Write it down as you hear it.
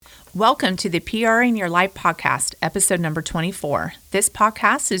Welcome to the PR in Your Life podcast, episode number 24. This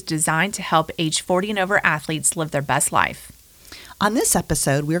podcast is designed to help age 40 and over athletes live their best life. On this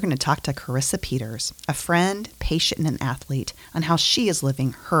episode, we're going to talk to Carissa Peters, a friend, patient, and an athlete, on how she is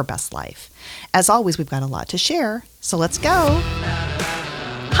living her best life. As always, we've got a lot to share, so let's go.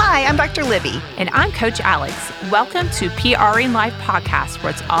 Hi, I'm Dr. Libby. And I'm Coach Alex. Welcome to PR in Life podcast,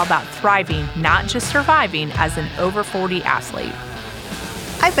 where it's all about thriving, not just surviving, as an over 40 athlete.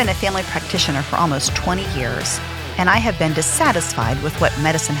 I've been a family practitioner for almost 20 years, and I have been dissatisfied with what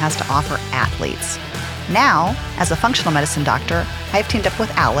medicine has to offer athletes. Now, as a functional medicine doctor, I've teamed up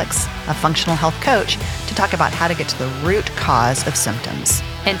with Alex, a functional health coach, to talk about how to get to the root cause of symptoms.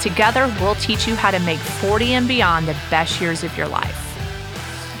 And together, we'll teach you how to make 40 and beyond the best years of your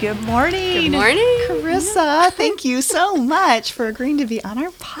life. Good morning. Good morning. Carissa, thank you so much for agreeing to be on our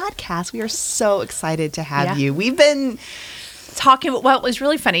podcast. We are so excited to have you. We've been talking, well, it was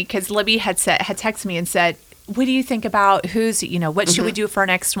really funny because Libby had texted me and said, what do you think about what should we do for our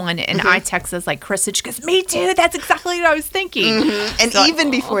next one? And I texted us like, Carissa, she goes, me too. That's exactly what I was thinking. And so,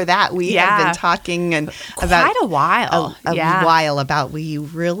 even before that, we have been talking about quite a while. A while about we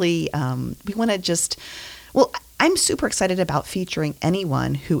really, we want to just, I'm super excited about featuring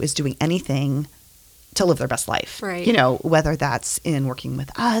anyone who is doing anything to live their best life. Right. You know, whether that's in working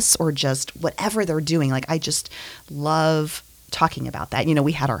with us or just whatever they're doing. Like, I just love talking about that. You know,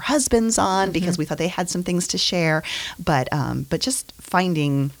 we had our husbands on because we thought they had some things to share, but just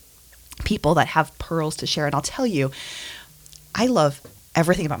finding people that have pearls to share. And I'll tell you, I love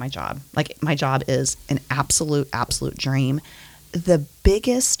everything about my job. Like, my job is an absolute dream. The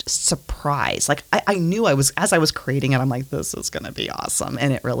biggest surprise, like I knew as I was creating it, I'm like, this is going to be awesome.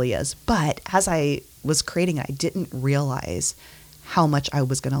 And it really is. But as I was creating it, I didn't realize how much I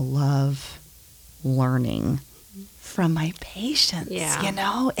was going to love learning from my patients, you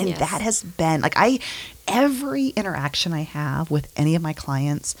know? And that has been like, every interaction I have with any of my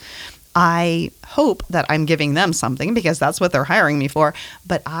clients, I hope that I'm giving them something because that's what they're hiring me for,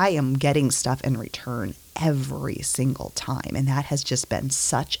 but I am getting stuff in return every single time. And that has just been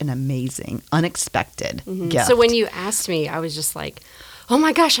such an amazing, unexpected gift. So when you asked me, I was just like, oh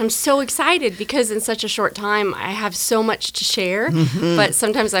my gosh, I'm so excited because in such a short time, I have so much to share. But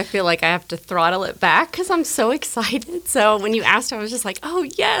sometimes I feel like I have to throttle it back because I'm so excited. So when you asked, I was just like, oh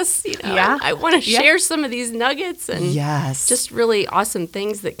yes, I want to share some of these nuggets and just really awesome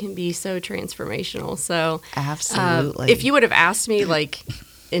things that can be so transformational. So absolutely. If you would have asked me like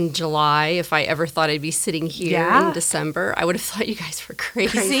in July, if I ever thought I'd be sitting here in December, I would have thought you guys were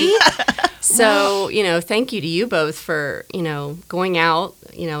crazy. So, thank you to you both for, going out,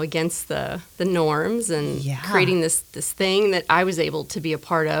 against the norms and creating this thing that I was able to be a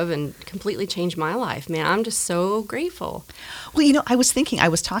part of and completely change my life. Man, I'm just so grateful. Well, I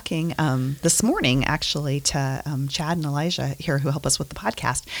was talking this morning actually to Chad and Elijah here who help us with the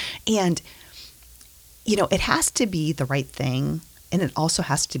podcast. And, it has to be the right thing. And it also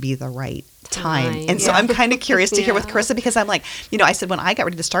has to be the right time. And so I'm kind of curious to hear with Carissa because I'm like, I said when I got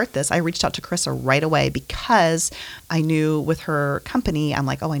ready to start this, I reached out to Carissa right away because I knew with her company, I'm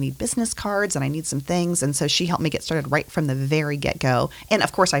like, I need business cards and I need some things. And so she helped me get started right from the very get-go. And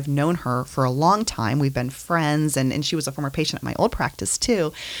of course, I've known her for a long time. We've been friends and she was a former patient at my old practice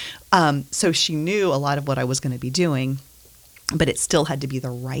too. So she knew a lot of what I was going to be doing, but it still had to be the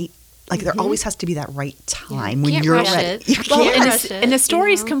right. Like there always has to be that right time when you're ready. You can't rush it. And the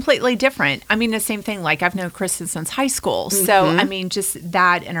story is completely different. I mean, the same thing. Like I've known Carissa since high school. So, I mean, just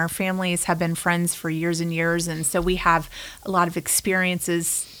that and our families have been friends for years and years. And so we have a lot of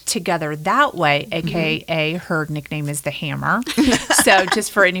experiences together that way, aka her nickname is the Hammer. So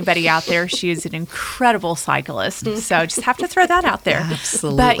just for anybody out there, she is an incredible cyclist. So just have to throw that out there.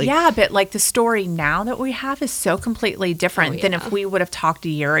 Absolutely. But like the story now that we have is so completely different than if we would have talked a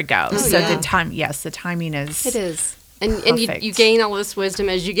year ago. The timing is. It is. And you gain all this wisdom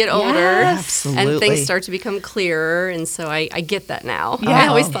as you get older. Absolutely. And things start to become clearer. And so I get that now. Yeah. I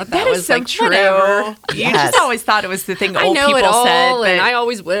always thought that was so like true. Whatever. You just always thought it was the thing old people said. I know it all, and I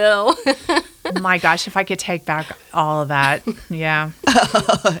always will. My gosh, if I could take back all of that. Yeah.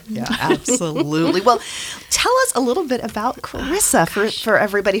 Yeah, absolutely. Well, tell us a little bit about Carissa for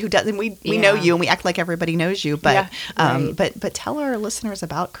everybody who doesn't. We know you and we act like everybody knows you, but but tell our listeners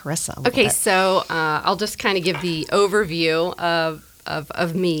about Carissa a little bit. So I'll just kind of give the overview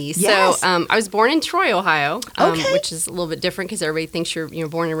of me. Yes. So I was born in Troy, Ohio, which is a little bit different because everybody thinks you're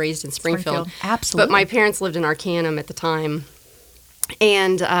born and raised in Springfield. Absolutely. But my parents lived in Arcanum at the time.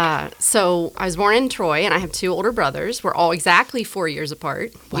 And so I was born in Troy, and I have two older brothers. We're all exactly 4 years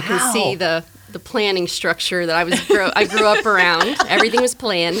apart. Wow. You can see the the planning structure that I grew up around. Everything was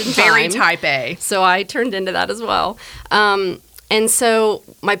planned and Very timed. type A. So I turned into that as well. And so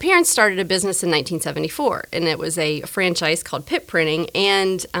my parents started a business in 1974, and it was a franchise called Pitt Printing.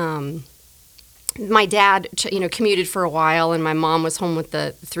 And my dad, commuted for a while, and my mom was home with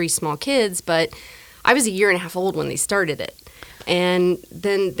the 3 small kids. But I was a year and a half old when they started it. And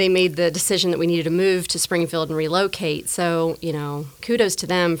then they made the decision that we needed to move to Springfield and relocate. So, kudos to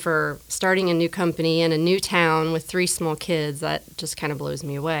them for starting a new company in a new town with 3 small kids. That just kind of blows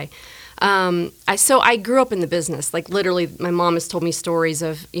me away. I grew up in the business. Like, literally, my mom has told me stories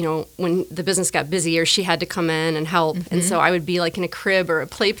of, when the business got busier, she had to come in and help. Mm-hmm. And so I would be like in a crib or a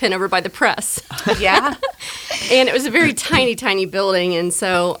playpen over by the press. Yeah. And it was a very tiny, tiny building. And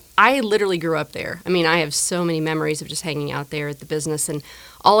so I literally grew up there. I mean, I have so many memories of just hanging out there at the business. And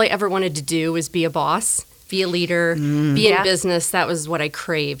all I ever wanted to do was be a boss, be a leader, be in business. That was what I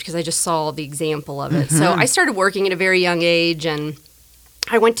craved because I just saw the example of it. Mm-hmm. So I started working at a very young age, and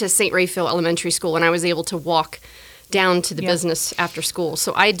I went to St. Raphael Elementary School, and I was able to walk down to the business after school.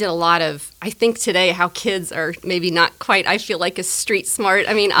 So I did a lot of, I think today how kids are maybe not quite, I feel like, as street smart.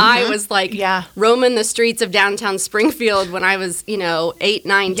 I mean, I was like roaming the streets of downtown Springfield when I was, 8,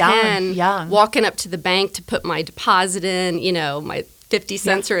 9, 10, walking up to the bank to put my deposit in, my 50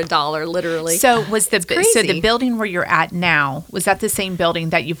 cents or $1, literally. So the building where you're at now, was that the same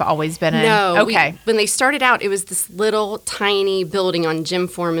building that you've always been in? No. Okay. When they started out, it was this little tiny building on Jim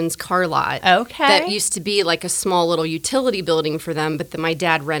Foreman's car lot. Okay. That used to be like a small little utility building for them, but then my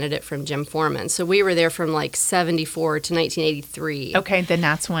dad rented it from Jim Foreman. So we were there from like 74 to 1983. Okay, then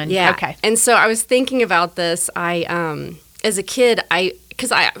that's when. Yeah. Okay. And so I was thinking about this. As a kid, because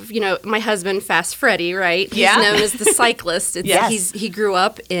my husband, Fast Freddy, right? He's known as the cyclist. He grew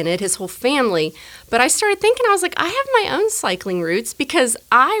up in it, his whole family. But I started thinking, I was like, I have my own cycling routes because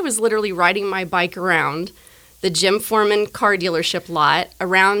I was literally riding my bike around the Jim Foreman car dealership lot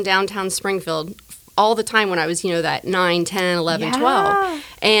around downtown Springfield all the time when I was, that 9, 10, 11, 12.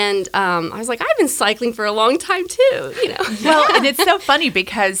 And I was like, I've been cycling for a long time too, Well, and it's so funny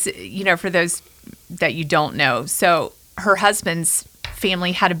because, for those that you don't know, so her husband's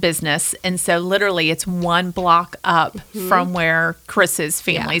family had a business, and so literally it's 1 block up from where Chris's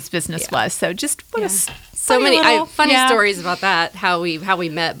family's business was. So just so many funny stories about that, how we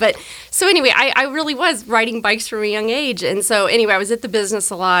met. But so anyway, I really was riding bikes from a young age, and so anyway, I was at the business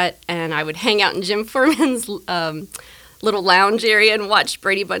a lot, and I would hang out in Jim Foreman's little lounge area and watch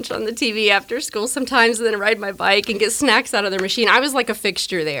Brady Bunch on the TV after school sometimes, and then ride my bike and get snacks out of their machine. I was like a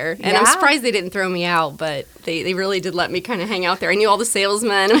fixture there, and I'm surprised they didn't throw me out, but they really did let me kind of hang out there. I knew all the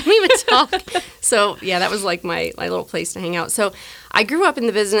salesmen, and we would talk. So that was like my little place to hang out. So I grew up in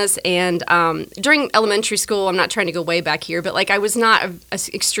the business, and during elementary school, I'm not trying to go way back here, but like I was not an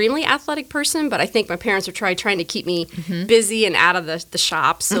extremely athletic person, but I think my parents were trying to keep me busy and out of the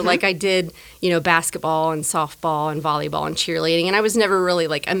shop. So like I did, basketball and softball and volleyball and cheerleading, and I was never really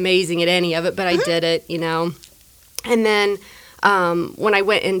like amazing at any of it, but I did it, And then when I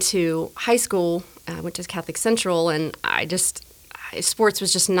went into high school, I went to Catholic Central, and sports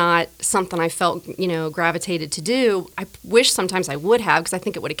was just not something I felt, gravitated to do. I wish sometimes I would have, because I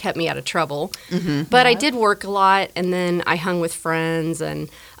think it would have kept me out of trouble. But I did work a lot, and then I hung with friends, and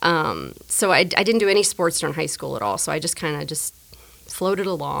so I didn't do any sports during high school at all. So I just kind of floated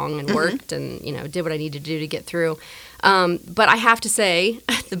along and worked and, did what I needed to do to get through. But I have to say,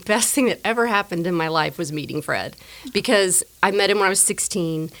 the best thing that ever happened in my life was meeting Fred, because I met him when I was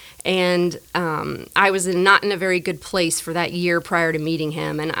 16, and I was not in a very good place for that year prior to meeting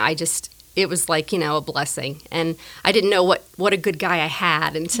him, and it was like, a blessing. And I didn't know what a good guy I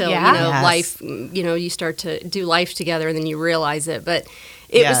had until, life, you start to do life together and then you realize it. But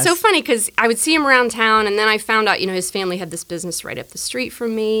it was so funny because I would see him around town, and then I found out, his family had this business right up the street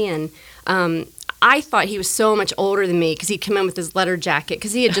from me, and I thought he was so much older than me because he'd come in with his letter jacket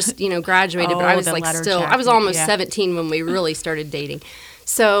because he had just, graduated, but I was like I was almost 17 when we really started dating.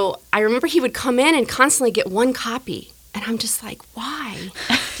 So I remember he would come in and constantly get 1 copy. And I'm just like, why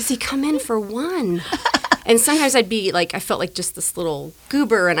does he come in for 1? And sometimes I'd be like, I felt like just this little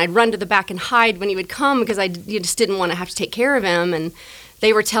goober, and I'd run to the back and hide when he would come because you just didn't want to have to take care of him. And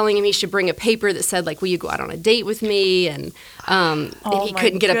they were telling him he should bring a paper that said, like, will you go out on a date with me? And he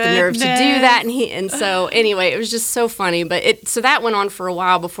couldn't get up the nerve to do that. And so anyway, it was just so funny. But so that went on for a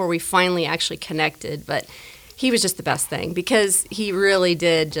while before we finally actually connected. But he was just the best thing because he really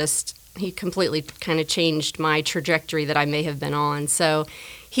did he completely kind of changed my trajectory that I may have been on. So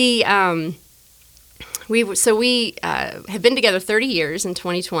he, We have been together 30 years in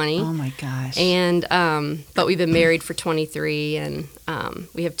 2020. Oh my gosh. And but we've been married for 23, and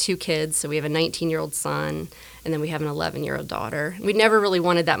we have 2 kids. So we have a 19-year-old son, and then we have an 11-year-old daughter. We never really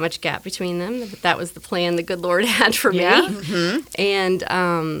wanted that much gap between them, but that was the plan the good Lord had for me.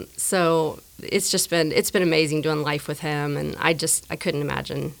 And so it's been amazing doing life with him, and I couldn't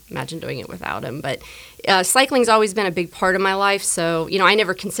imagine doing it without him. But cycling's always been a big part of my life. So I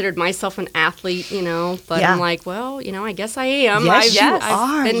never considered myself an athlete, but I'm like, well, I guess I am. Yes,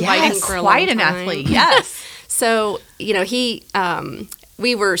 I've been biking for a long time. Quite an athlete. Yes. So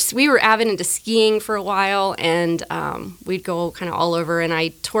we were avid into skiing for a while, and we'd go kind of all over, and I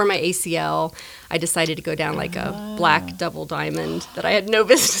tore my ACL. I decided to go down like a black double diamond that I had no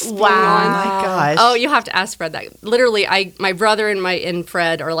business being on. Oh my gosh. Oh, you'll have to ask Fred that. Literally, my brother and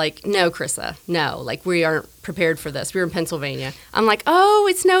Fred are like, no, Krista, no, like we aren't prepared for this. We were in Pennsylvania. I'm like, oh,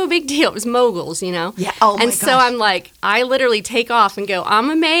 it's no big deal. It was moguls, Yeah. Oh my and gosh. so I'm like, I literally take off and go, I'm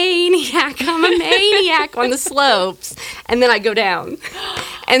a maniac on the slopes, and then I go down.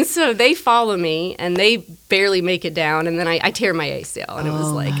 And so they follow me, and they barely make it down, and then I tear my ACL, and it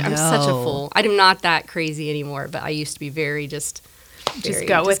was like, I'm such a fool. I'm not that crazy anymore, but I used to be very just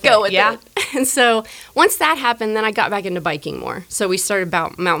go with it. And so once that happened, then I got back into biking more. So we started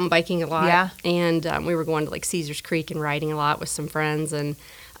about mountain biking a lot, and we were going to like Caesars Creek and riding a lot with some friends, and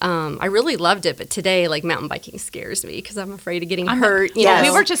I really loved it, but today, like, mountain biking scares me because I'm afraid of getting hurt. We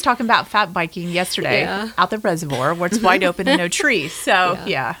were just talking about fat biking yesterday out the reservoir where it's wide open and no trees. So,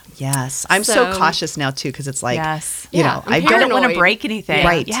 Yes. I'm so cautious now, too, because it's like, I don't want to break anything.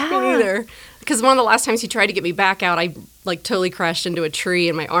 Right. Me neither. Because one of the last times he tried to get me back out, I, like, totally crashed into a tree,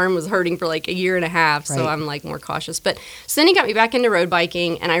 and my arm was hurting for, like, a year and a half. So I'm, like, more cautious. But so then he got me back into road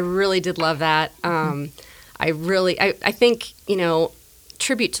biking, and I really did love that. I think,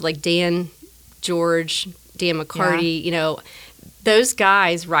 tribute to like Dan McCarty, those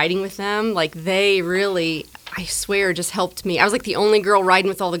guys riding with them, like they really, I swear, just helped me. I was like the only girl riding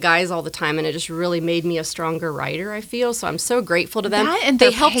with all the guys all the time, and it just really made me a stronger rider, I feel. So I'm so grateful to them. And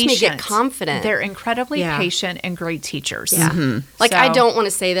they helped me get confident. They're incredibly patient and great teachers. Yeah. Like, I don't want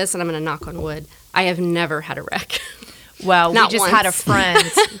to say this, and I'm going to knock on wood, I have never had a wreck. Well, Not we just once. had a friend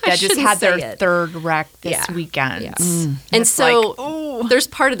that just had their say it. third wreck this weekend. Yes. And so there's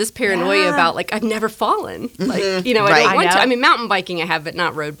part of this paranoia about, like, I've never fallen. Like, I don't want to. I mean, mountain biking I have, but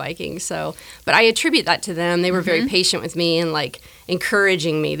not road biking. So, but I attribute that to them. They were very patient with me and, like,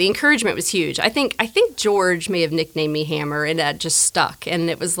 encouraging me. The encouragement was huge. I think George may have nicknamed me Hammer, and that just stuck. And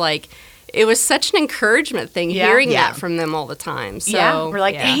it was like, it was such an encouragement thing, hearing that from them all the time. So we're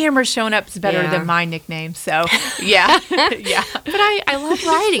like, Hammer's showing up is better than my nickname. So, But I love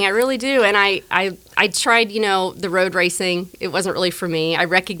riding. I really do. And I tried, the road racing. It wasn't really for me. I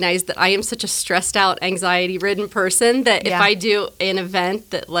recognized that I am such a stressed out, anxiety-ridden person that if I do an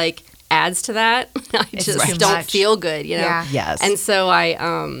event that, like, adds to that, I just don't feel good, Yeah. Yes. And so I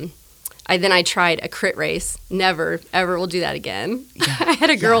tried a crit race. Never, ever will do that again. Yeah. I had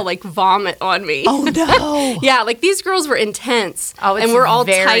a girl like vomit on me. Oh no! Yeah, like these girls were intense. Oh, it's and we're all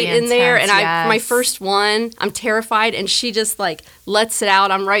very tight in there. And intense, my first one, I'm terrified, and she just like lets it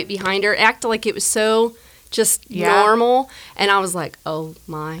out. I'm right behind her, acted like it was so just normal, and I was like, oh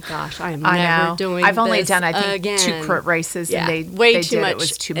my gosh, I am never doing. I've only this done, I think, again. 2 crit races, and they too much. It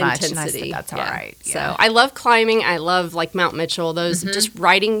was too much, intensity. and I said that's all right. So I love climbing. I love like Mount Mitchell. Those just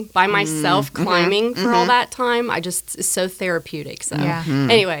riding by myself, climbing for all that time. It's so therapeutic. So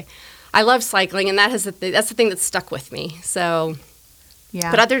anyway, I love cycling, and that's the thing that stuck with me. So. Yeah.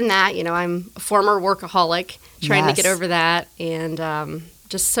 But other than that, I'm a former workaholic, trying to get over that, and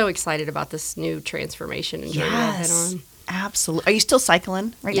just so excited about this new transformation and journey I've been on. Absolutely. Are you still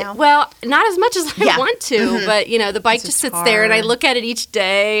cycling right now? Well, not as much as I want to, but the bike just sits there, and I look at it each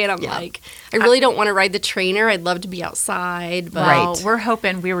day, and I'm like, I really don't want to ride the trainer. I'd love to be outside, but well, we're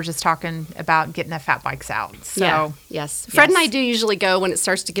hoping. We were just talking about getting the fat bikes out. So yes, Fred and I do usually go when it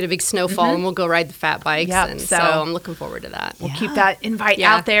starts to get a big snowfall, and we'll go ride the fat bikes. Yep, and so I'm looking forward to that. We'll keep that invite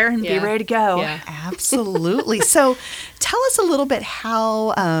out there and be ready to go. Yeah. Absolutely. So, tell us a little bit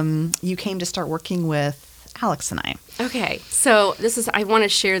how you came to start working with Alex and I. Okay, so I want to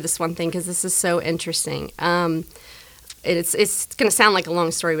share this one thing because this is so interesting. It's going to sound like a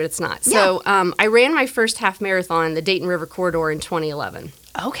long story, but it's not. So I ran my first half marathon, the Dayton River Corridor, in 2011.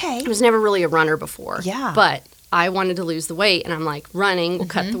 Okay. I was never really a runner before. Yeah. But I wanted to lose the weight, and I'm like, running will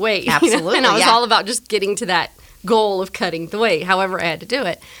cut the weight. Absolutely. And I was all about just getting to that goal of cutting the weight, however I had to do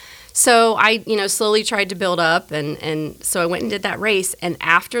it. So I, slowly tried to build up, and so I went and did that race. And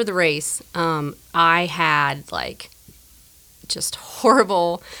after the race, I had like just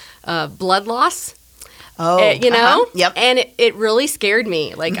horrible blood loss. Oh, you know? Yep. And it really scared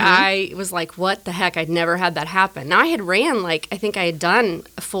me. Like, I was like, what the heck? I'd never had that happen. Now, I had ran, like, I think I had done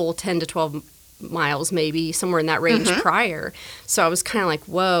a full 10 to 12 miles, maybe somewhere in that range prior. So I was kind of like,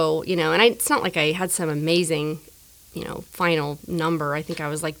 whoa, you know, and it's not like I had some amazing, you know, final number. I think I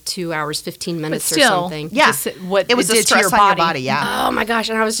was like 2 hours, 15 minutes or something. Yeah. Just what it was did the to stress on your body. Yeah. Oh my gosh.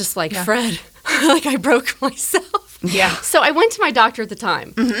 And I was just like, Fred, like I broke myself. Yeah. So I went to my doctor at the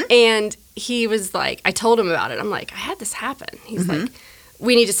time and he was like, I told him about it. I'm like, I had this happen. He's like,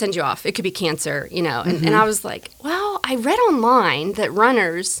 we need to send you off. It could be cancer, you know. And I was like, well, I read online that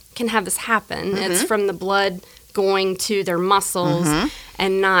runners can have this happen. It's from the blood going to their muscles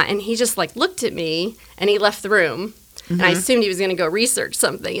and not. And he just like looked at me and he left the room. And I assumed he was going to go research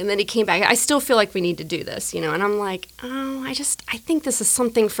something. And then he came back. I still feel like we need to do this, you know. And I'm like, oh, I think this is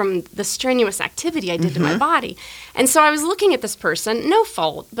something from the strenuous activity I did to my body. And so I was looking at this person, no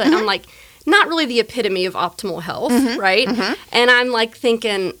fault, but I'm like, not really the epitome of optimal health, right? And I'm like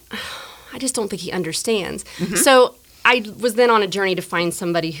thinking, I just don't think he understands. So I was then on a journey to find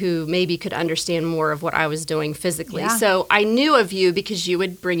somebody who maybe could understand more of what I was doing physically. Yeah. So I knew of you because you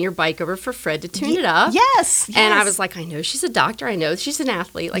would bring your bike over for Fred to tune it up. Yes. And I was like, I know she's a doctor. I know she's an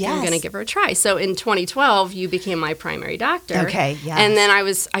athlete. Like, I'm going to give her a try. So in 2012, you became my primary doctor. Okay, yes. And then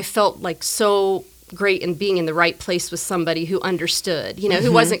I felt like so great in being in the right place with somebody who understood, you know,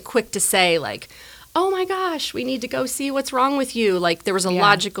 who wasn't quick to say like, oh my gosh, we need to go see what's wrong with you. Like there was a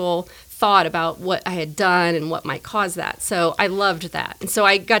logical thought about what I had done and what might cause that. So I loved that. And so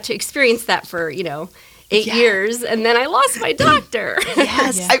I got to experience that for, you know, 8 years, and then I lost my doctor.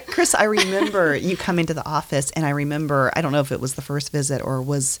 Yes. Chris, I remember you come into the office, and I remember, I don't know if it was the first visit or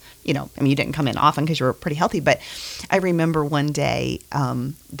was, you know, I mean, you didn't come in often because you were pretty healthy, but I remember one day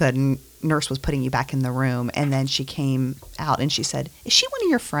the nurse was putting you back in the room, and then she came out and she said, is she one of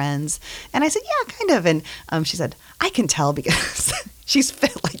your friends? And I said, yeah, kind of. And she said, I can tell because she's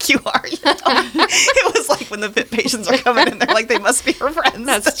fit like you are. You know? It was like when the fit patients are coming in, they're like, they must be her friends.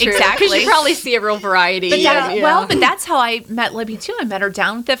 That's true. Exactly. Because you probably see a real variety. But but that's how I met Libby too. I met her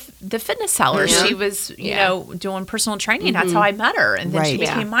down at the fitness cellar. Yeah. She was, you know, doing personal training. That's how I met her, and then she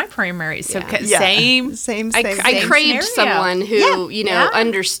became my primary. So same. I craved scenario. someone who, you know,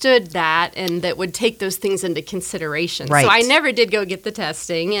 understood that and that would take those things into consideration. Right. So I never did go get the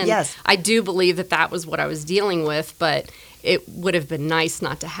testing, and Yes. I do believe that was what I was dealing with, but it would have been nice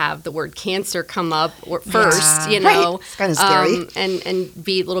not to have the word cancer come up first, you know. Right. It's kind of scary. And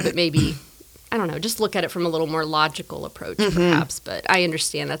be a little bit maybe, I don't know, just look at it from a little more logical approach perhaps. But I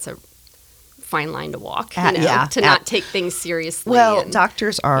understand that's a fine line to walk, you know, to not take things seriously. Well,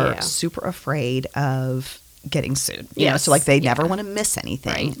 doctors are super afraid of getting sued. You know, so like they never want to miss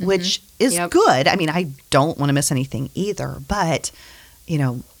anything, which is good. I mean, I don't want to miss anything either, but you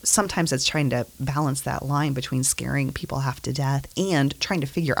know, sometimes it's trying to balance that line between scaring people half to death and trying to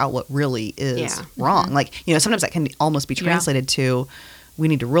figure out what really is wrong. Like, you know, sometimes that can almost be translated to, we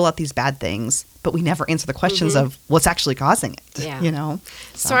need to rule out these bad things, but we never answer the questions of what's actually causing it, you know?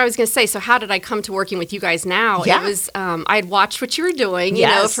 So I was going to say, so how did I come to working with you guys now? Yeah. It was, I had watched what you were doing, you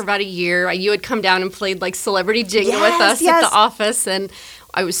know, for about a year. You had come down and played like Celebrity Jenga with us at the office, and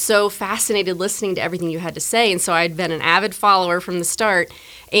I was so fascinated listening to everything you had to say. And so I'd been an avid follower from the start.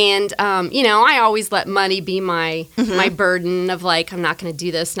 And, you know, I always let money be my burden of like, I'm not going to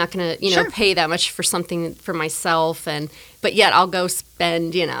do this, not going to, you know, pay that much for something for myself. But yet I'll go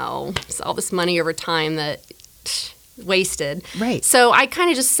spend, you know, all this money over time that wasted. Right. So I kind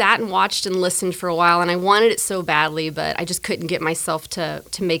of just sat and watched and listened for a while, and I wanted it so badly, but I just couldn't get myself to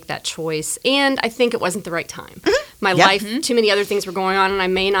make that choice. And I think it wasn't the right time. My life, too many other things were going on, and I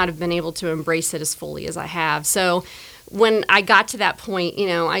may not have been able to embrace it as fully as I have. So when I got to that point, you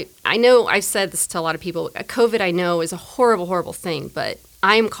know, I know I've said this to a lot of people, COVID I know is a horrible, horrible thing, but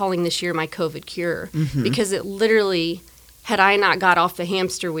I am calling this year my COVID cure because it literally, had I not got off the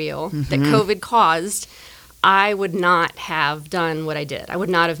hamster wheel that COVID caused, I would not have done what I did. I would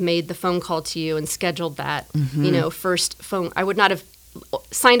not have made the phone call to you and scheduled that, you know, first phone. I would not have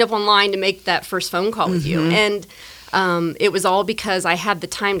signed up online to make that first phone call with you. And it was all because I had the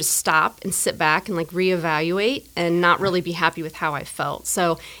time to stop and sit back and like reevaluate and not really be happy with how I felt.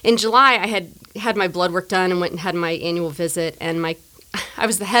 So in July, I had my blood work done and went and had my annual visit, and I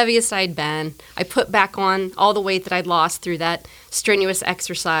was the heaviest I'd been. I put back on all the weight that I'd lost through that strenuous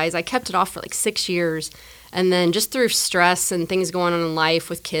exercise. I kept it off for like 6 years. And then just through stress and things going on in life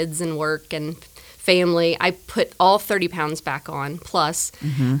with kids and work and family, I put all 30 pounds back on plus.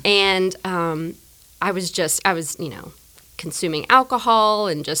 And I was, you know, consuming alcohol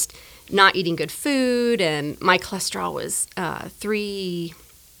and just not eating good food. And my cholesterol was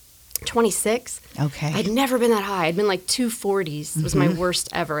 26. Okay. I'd never been that high. I'd been like 240s. It was my worst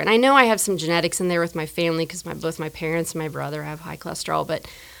ever. And I know I have some genetics in there with my family because both my parents and my brother have high cholesterol, but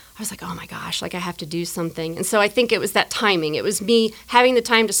I was like, oh my gosh, like I have to do something. And so I think it was that timing. It was me having the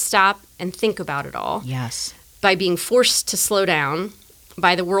time to stop and think about it all. Yes. By being forced to slow down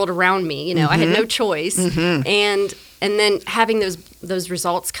by the world around me. You know, I had no choice. And then having those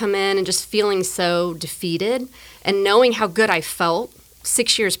results come in and just feeling so defeated and knowing how good I felt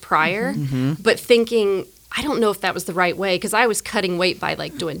 6 years prior, but thinking, I don't know if that was the right way, because I was cutting weight by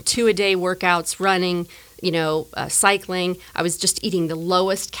like doing 2-a-day workouts, running, cycling. I was just eating the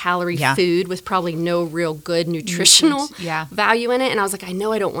lowest calorie food with probably no real good nutritional value in it. And I was like, I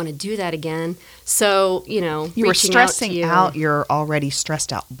know I don't want to do that again. So, you were stressing out your already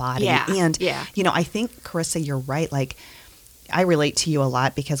stressed out body. Yeah. And, I think, Carissa, you're right. Like, I relate to you a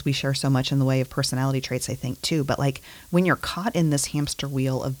lot because we share so much in the way of personality traits, I think, too. But like when you're caught in this hamster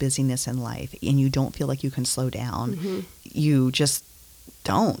wheel of busyness in life and you don't feel like you can slow down, you just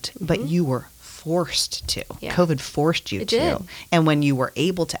don't. But you were forced to. Yeah. COVID forced you to. Did. And when you were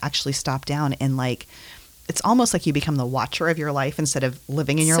able to actually stop down and like, it's almost like you become the watcher of your life instead of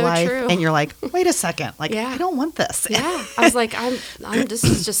living in your life. True. And you're like, wait a second, like, I don't want this. Yeah. I was like, I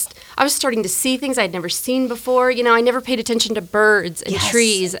was starting to see things I'd never seen before. I never paid attention to birds and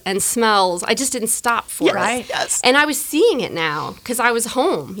trees and smells. I just didn't stop for it. Right. Yes. And I was seeing it now because I was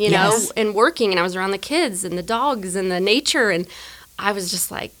home, and working, and I was around the kids and the dogs and the nature. And I was just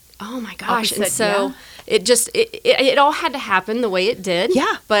like, oh my gosh. And so it all had to happen the way it did.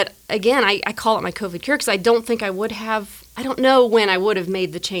 Yeah. But again, I call it my COVID cure because I don't think I don't know when I would have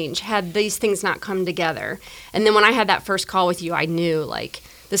made the change had these things not come together. And then when I had that first call with you, I knew like,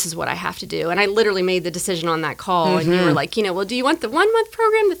 this is what I have to do. And I literally made the decision on that call. And you were like, well, do you want the 1 month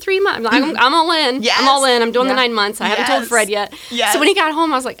program, the 3 month? I'm all in. Yes. I'm all in. I'm doing the 9 months. I haven't told Fred yet. Yes. So when he got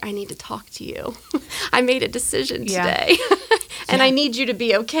home, I was like, I need to talk to you. I made a decision today. And I need you to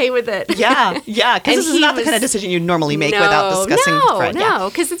be okay with it. Yeah. Because this is not the kind of decision you normally make without discussing with Fred. No,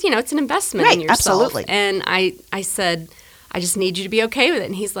 because it's an investment in yourself. Absolutely. And I said, I just need you to be okay with it.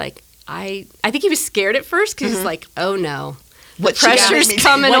 And he's like, I think he was scared at first because he's like, oh no. The pressure's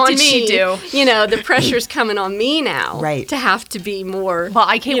coming on me. What did she do? The pressure's coming on me now. Right. To have to be more. Well,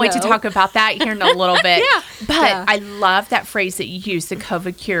 I can't wait to talk about that here in a little bit. Yeah. But I love that phrase that you use, the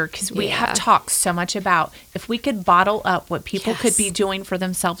COVID cure, because we have talked so much about if we could bottle up what people could be doing for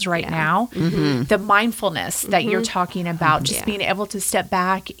themselves right now, the mindfulness that you're talking about, just being able to step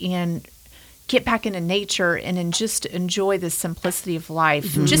back and get back into nature and just enjoy the simplicity of life.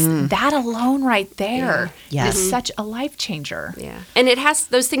 Just that alone right there is such a life changer. Yeah. And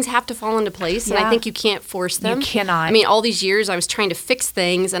those things have to fall into place. And I think you can't force them. You cannot. I mean, all these years I was trying to fix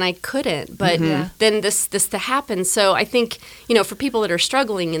things and I couldn't, but then this to happen. So I think, for people that are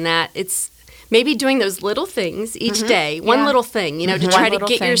struggling in that, it's maybe doing those little things each day, one little thing, to try to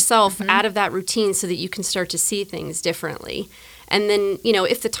get yourself out of that routine so that you can start to see things differently. And then,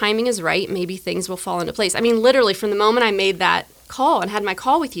 if the timing is right, maybe things will fall into place. I mean, literally from the moment I made that call and had my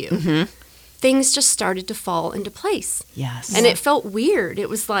call with you, things just started to fall into place. Yes. And it felt weird. It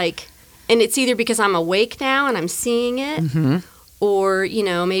was like, and it's either because I'm awake now and I'm seeing it, or,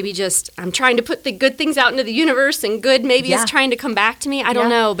 maybe just I'm trying to put the good things out into the universe and good maybe is trying to come back to me. I don't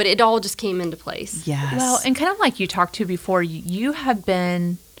know, but it all just came into place. Yes. Well, and kind of like you talked to before, you have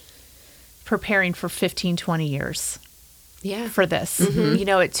been preparing for 15, 20 years. For this.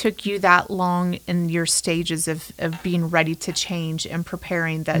 It took you that long in your stages of being ready to change and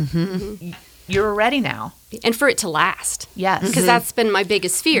preparing that you're ready now. And for it to last. Yes. Because that's been my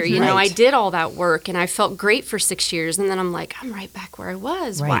biggest fear. I did all that work and I felt great for 6 years. And then I'm like, I'm right back where I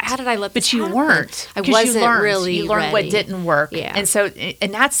was. Right. How did I let this happen? But you weren't. I wasn't really You learned ready. what didn't work. Yeah. And so,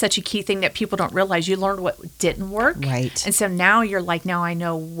 and that's such a key thing that people don't realize. You learned what didn't work. Right. And so now you're like, now I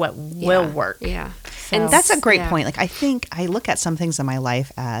know what will work. Yeah. So, and that's a great point. Like, I think I look at some things in my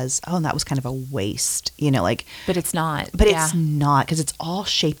life as, that was kind of a waste, But it's not. But it's not, because it's all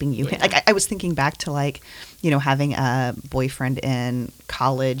shaping you. Yeah. Like, I was thinking back to having a boyfriend in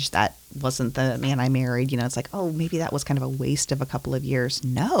college that wasn't the man I married. It's like, maybe that was kind of a waste of a couple of years.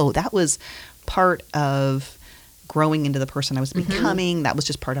 No, that was part of growing into the person I was becoming. That was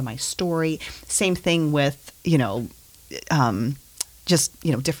just part of my story. Same thing with,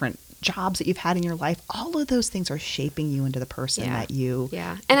 different jobs that you've had in your life. All of those things are shaping you into the person that you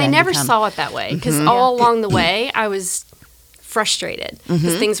And I never saw it that way because all along the way I was frustrated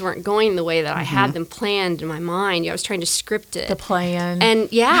because things weren't going the way that I had them planned in my mind. I was trying to script it. The plan. And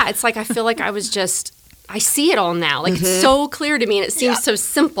it's like I feel like I see it all now. Like it's so clear to me and it seems so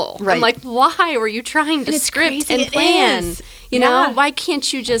simple. Right. I'm like, why were you trying to script and plan? You know, why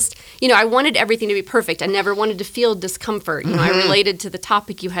can't you just, I wanted everything to be perfect. I never wanted to feel discomfort. I related to the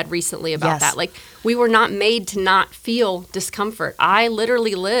topic you had recently about that. Like, we were not made to not feel discomfort. I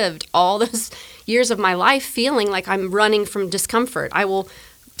literally lived all those years of my life feeling like I'm running from discomfort. I will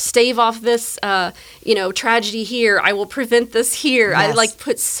stave off this, tragedy here. I will prevent this here. Yes. I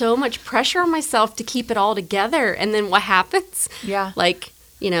put so much pressure on myself to keep it all together. And then what happens? Yeah.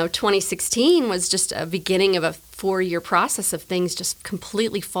 2016 was just a beginning of a 4-year process of things just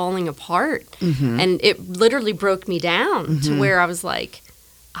completely falling apart. And it literally broke me down to where I was like,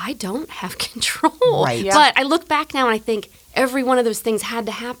 I don't have control. Right. Yeah. But I look back now and I think every one of those things had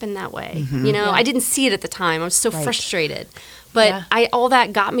to happen that way. I didn't see it at the time. I was so frustrated. But all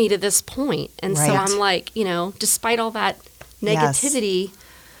that got me to this point. And so I'm like, despite all that negativity,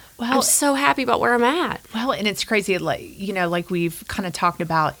 I'm so happy about where I'm at. Well, and it's crazy, like we've kind of talked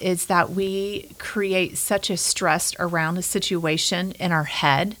about, is that we create such a stress around a situation in our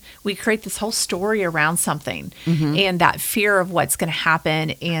head. We create this whole story around something and that fear of what's going to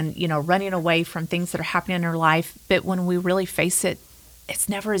happen and, running away from things that are happening in our life. But when we really face it, it's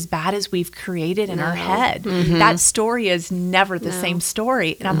never as bad as we've created in our head. That story is never the same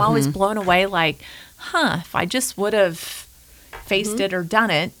story. And I'm always blown away like, if I just would have faced it or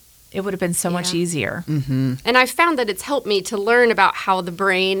done it, it would have been so much easier. And I've found that it's helped me to learn about how the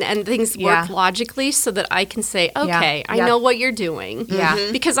brain and things work logically so that I can say, okay, I know what you're doing.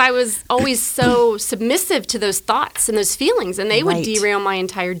 Because I was always so submissive to those thoughts and those feelings, and they would derail my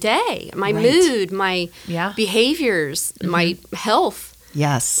entire day, my mood, my behaviors, my health.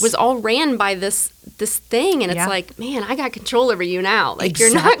 Was all ran by this thing, and it's like, man, I got control over you now. Like,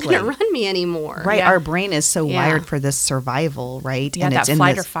 you're not going to run me anymore. Right. Our brain is so wired for this survival, right? Yeah, and that it's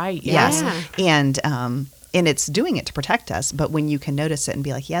flight or fight. Yes. And it's doing it to protect us. But when you can notice it and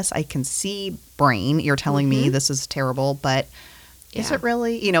be like, yes, I can see, brain, you're telling me this is terrible, but is it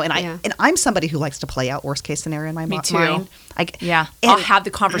really? And I'm somebody who likes to play out worst case scenario in my mind. I'll have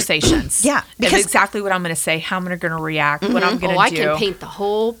the conversations. Because of exactly what I'm going to say, how I'm going to react, what I'm going to do. I can paint the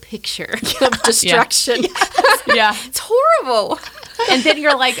whole picture of destruction. It's horrible. And then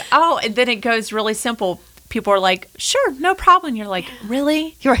you're like, and then it goes really simple. People are like, sure, no problem. You're like,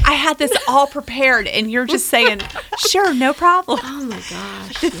 really? I had this all prepared, and you're just saying, sure, no problem. Oh my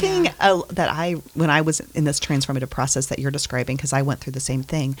gosh. The thing that when I was in this transformative process that you're describing, because I went through the same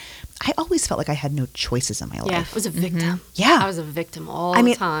thing, I always felt like I had no choices in my life. I was a victim. I was a victim all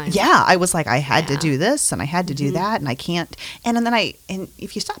the time. I was like, I had to do this, and I had to do that, and I can't. And then and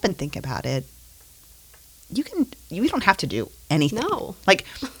if you stop and think about it, you don't have to do anything. No. Like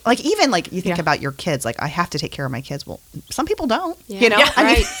even like you think about your kids, like I have to take care of my kids. Well, some people don't, right.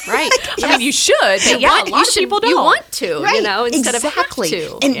 I mean, you should, but a lot of people don't. You want to, right. instead of have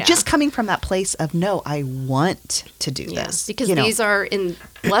to. And just coming from that place of, no, I want to do this. Because these are in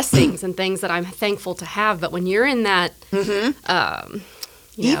blessings and things that I'm thankful to have. But when you're in that,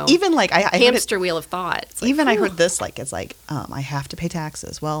 even like I hamster wheel of thought. Even I heard this, like, it's like, I have to pay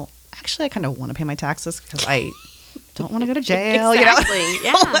taxes. Well, actually, I kind of want to pay my taxes because I don't want to go to jail. Exactly.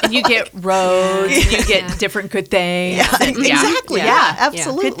 And you get roads, and you get different good things. Exactly.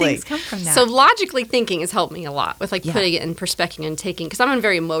 Absolutely. Good things come from that. So logically thinking has helped me a lot with putting it in perspective and taking, because I'm a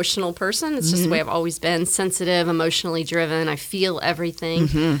very emotional person. It's just the way I've always been, sensitive, emotionally driven. I feel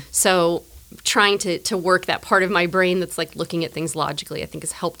everything. So trying to work that part of my brain that's like looking at things logically, I think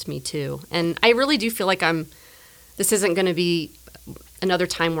has helped me too. And I really do feel like this isn't going to be another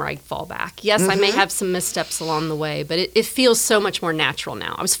time where I fall back. Yes, I may have some missteps along the way, but it feels so much more natural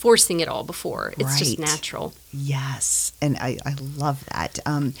now. I was forcing it all before. It's just natural. Yes, and I love that.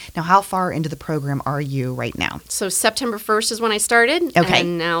 Now, how far into the program are you right now? So September 1st is when I started. Okay.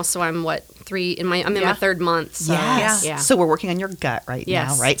 And now, so I'm in my third month. So, yes. So we're working on your gut right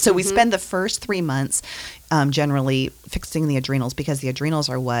now, right? So we spend the first 3 months generally fixing the adrenals, because the adrenals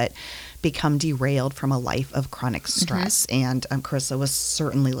are what become derailed from a life of chronic stress. And Carissa was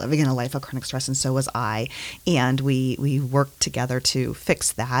certainly living in a life of chronic stress, and so was I. And we worked together to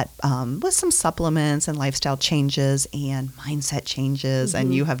fix that with some supplements and lifestyle changes and mindset changes.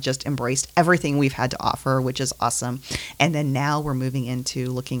 And you have just embraced everything we've had to offer, which is awesome. And then now we're moving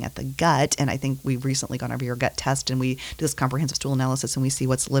into looking at the gut. And I think we've recently gone over your gut test, and we do this comprehensive stool analysis, and we see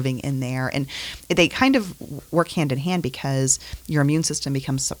what's living in there. And they kind of work hand in hand, because your immune system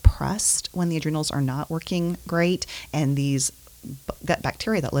becomes suppressed when the adrenals are not working great, and these gut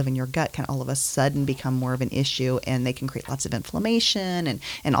bacteria that live in your gut can all of a sudden become more of an issue, and they can create lots of inflammation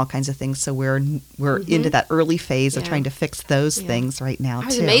and all kinds of things. So we're into that early phase of trying to fix those things right now. I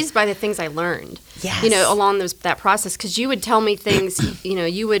was amazed by the things I learned. Yes. Along that process, because you would tell me things.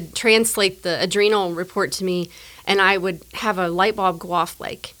 You would translate the adrenal report to me, and I would have a light bulb go off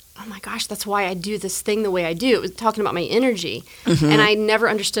like, oh my gosh, that's why I do this thing the way I do. It was talking about my energy. And I never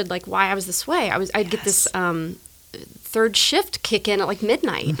understood like why I was this way. I'd get this third shift kick in at like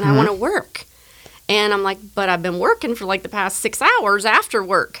midnight and I want to work. And I'm like, but I've been working for like the past 6 hours after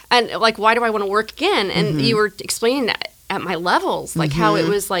work. And like, why do I want to work again? And you were explaining that at my levels, like how it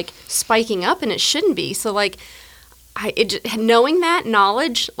was like spiking up and it shouldn't be. So like, knowing that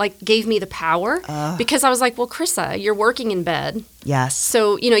knowledge like gave me the power because I was like, well, Krissa, you're working in bed. Yes.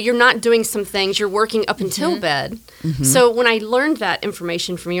 So, you're not doing some things, you're working up until bed. So when I learned that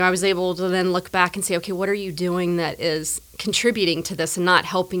information from you, I was able to then look back and say, okay, what are you doing that is contributing to this and not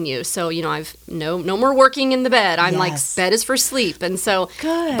helping you? So, I've no more working in the bed. I'm like, bed is for sleep. And so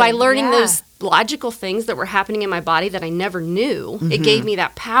by learning those logical things that were happening in my body that I never knew, it gave me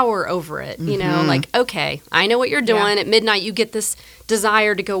that power over it. Like, okay, I know what you're doing. At midnight, you get this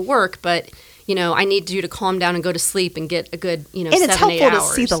desire to go work, but I need you to calm down and go to sleep and get a good, 7, 8 hours. And it's helpful to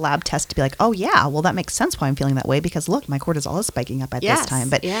see the lab test to be like, oh yeah, well that makes sense why I'm feeling that way because look, my cortisol is spiking up at this time.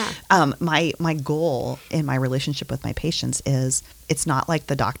 But my goal in my relationship with my patients is it's not like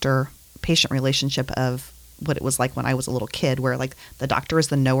the doctor-patient relationship of what it was like when I was a little kid where like the doctor is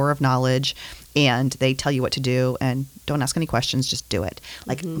the knower of knowledge and they tell you what to do and don't ask any questions, just do it.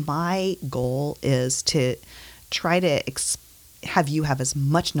 Like my goal is to try to have you have as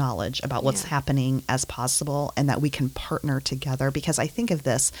much knowledge about what's happening as possible and that we can partner together because I think of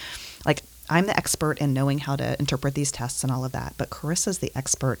this like I'm the expert in knowing how to interpret these tests and all of that, but Carissa's the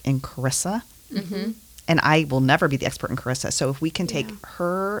expert in Carissa. And I will never be the expert in Carissa. So if we can take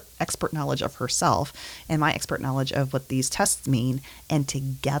her expert knowledge of herself and my expert knowledge of what these tests mean and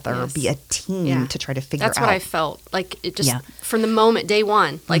together be a team to try to figure out. That's what I felt. Like it just, from the moment, day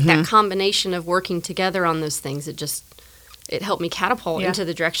one, like that combination of working together on those things, it helped me catapult into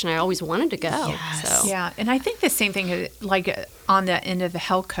the direction I always wanted to go. Yes. So. Yeah. And I think the same thing like on the end of the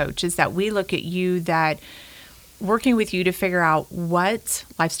health coach is that we look at you that working with you to figure out what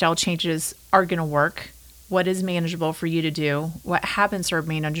lifestyle changes are going to work, what is manageable for you to do, what habits are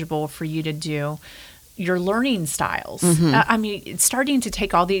manageable for you to do, your learning styles. I mean, it's starting to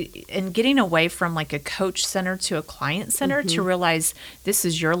take all and getting away from like a coach center to a client center to realize this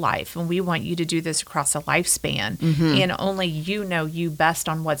is your life and we want you to do this across a lifespan and only you know you best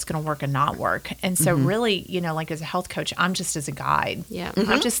on what's going to work and not work. And so really, like as a health coach, I'm just as a guide.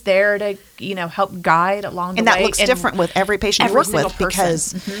 I'm just there to, help guide along the way. And that looks different with every patient you work with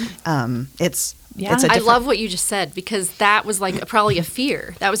because it's I love what you just said because that was like probably a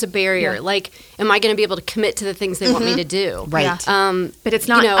fear. That was a barrier. Like, am I going to be able to commit to the things they want me to do? Right. But it's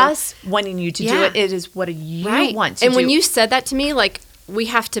not us wanting you to do it. It is what you want to do. And when you said that to me, like, we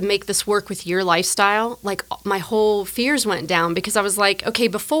have to make this work with your lifestyle, like my whole fears went down because I was like, okay,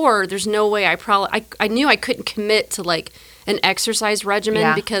 before there's no way I knew I couldn't commit to like an exercise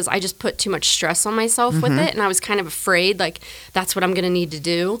regimen because I just put too much stress on myself with it. And I was kind of afraid, like, that's what I'm going to need to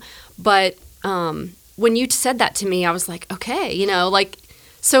do. But when you said that to me, I was like, okay,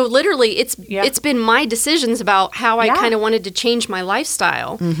 so literally it's been my decisions about how I kind of wanted to change my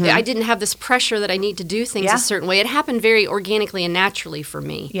lifestyle. I didn't have this pressure that I need to do things a certain way. It happened very organically and naturally for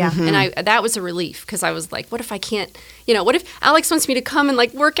me. And that was a relief because I was like, what if I can't, what if Alex wants me to come and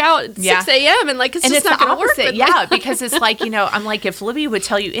like work out at 6 a.m. and like, it's just not going to work. Because it's like, I'm like, if Libby would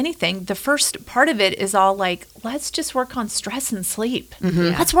tell you anything, the first part of it is all like, let's just work on stress and sleep.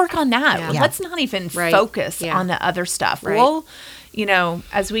 Let's work on that. Let's not even focus on the other stuff. Well,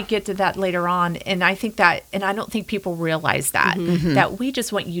 as we get to that later on, and I think that, and I don't think people realize that, that we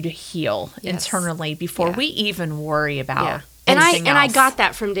just want you to heal internally before we even worry about anything else. And I got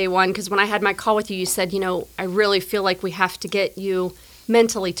that from day one, because when I had my call with you, you said, I really feel like we have to get you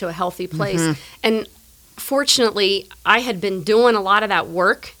mentally to a healthy place. And fortunately, I had been doing a lot of that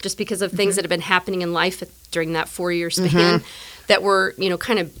work just because of things that have been happening in life during that 4-year span. That were,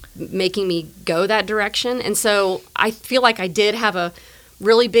 kind of making me go that direction. And so I feel like I did have a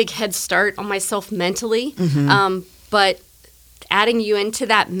really big head start on myself mentally. But adding you into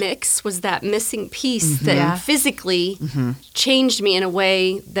that mix was that missing piece that physically changed me in a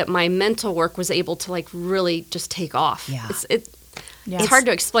way that my mental work was able to like really just take off. It's hard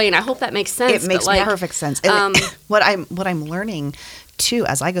to explain. I hope that makes sense. It makes perfect sense. And what I'm learning too,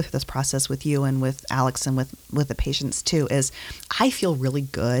 as I go through this process with you and with Alex and with the patients too, is I feel really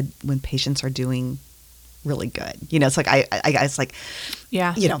good when patients are doing really good. It's like it's like,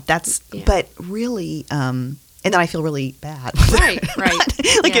 but really, and then I feel really bad. Right.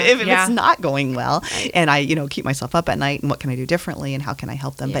 Like if it's not going well and I, keep myself up at night and what can I do differently and how can I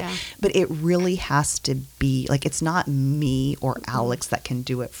help them? But it really has to be like, it's not me or Alex that can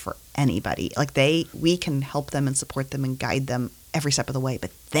do it for anybody. Like we can help them and support them and guide them every step of the way,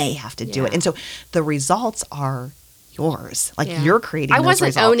 but they have to do it. And so the results are yours. Like you're creating those results. I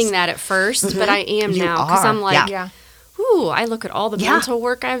wasn't owning that at first, but I am now, because I'm like, ooh, I look at all the mental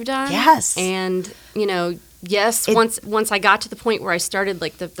work I've done. Yes. And, yes, once I got to the point where I started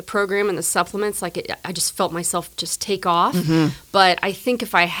like the program and the supplements, like I just felt myself just take off. But I think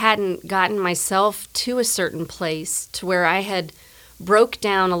if I hadn't gotten myself to a certain place to where I had broke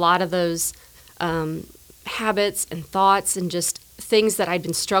down a lot of those habits and thoughts and just things that I'd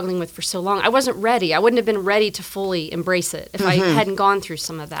been struggling with for so long, I wasn't ready. I wouldn't have been ready to fully embrace it if I hadn't gone through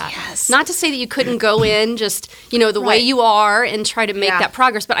some of that. Yes. Not to say that you couldn't go in just, the way you are and try to make that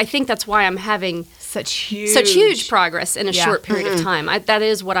progress, but I think that's why I'm having such huge progress in a short period of time. That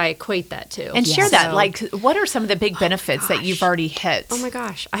is what I equate that to. And share that. Like, what are some of the big benefits that you've already hit? Oh my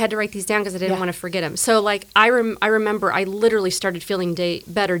gosh, I had to write these down because I didn't want to forget them. So, like, I remember I literally started feeling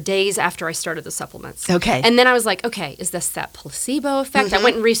better days after I started the supplements. Okay. And then I was like, okay, is this that placebo effect? I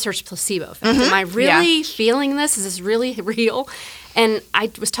went and researched placebo effect. Am I really feeling this? Is this really real? And I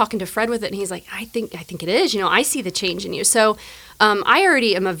was talking to Fred with it, and he's like, I think it is. I see the change in you. So I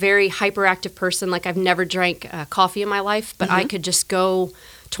already am a very hyperactive person. Like, I've never drank coffee in my life, but I could just go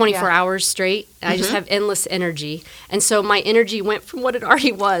 24 hours straight. I just have endless energy. And so my energy went from what it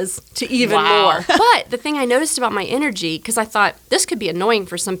already was to even more. But the thing I noticed about my energy, because I thought this could be annoying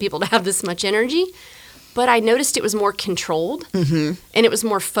for some people to have this much energy, but I noticed it was more controlled and it was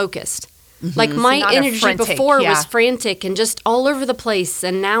more focused. Like, my energy before was frantic and just all over the place,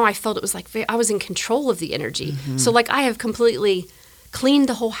 and now I felt it was like I was in control of the energy. So, like, I have completely cleaned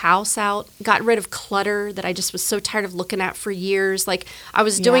the whole house out, got rid of clutter that I just was so tired of looking at for years. Like, I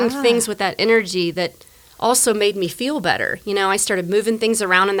was doing things with that energy that also made me feel better. I started moving things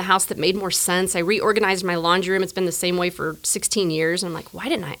around in the house that made more sense. I reorganized my laundry room. It's been the same way for 16 years. And I'm like, why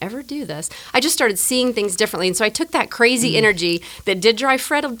didn't I ever do this? I just started seeing things differently. And so I took that crazy energy that did drive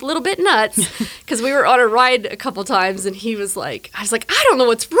Fred a little bit nuts, because we were on a ride a couple times, and I was like, I don't know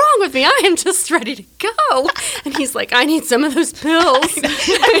what's wrong with me. I am just ready to go. And he's like, I need some of those pills.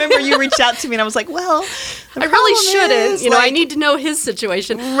 I remember you reached out to me, and I was like, well, I really shouldn't. I need to know his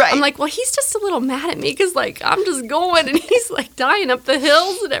situation. Right. I'm like, well, he's just a little mad at me because, like, I'm just going, and he's, like, dying up the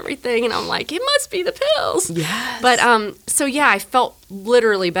hills and everything. And I'm like, it must be the pills. Yes. But, I felt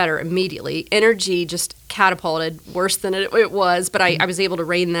literally better immediately. Energy just catapulted, worse than it was, but I was able to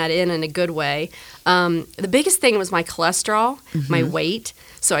rein that in a good way. The biggest thing was my cholesterol, my weight.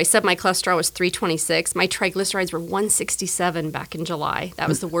 So I said my cholesterol was 326. My triglycerides were 167 back in July. That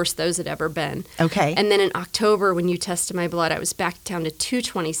was the worst those had ever been. Okay. And then in October, when you tested my blood, I was back down to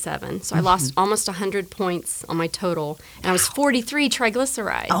 227. So I lost almost 100 points on my total. And I was 43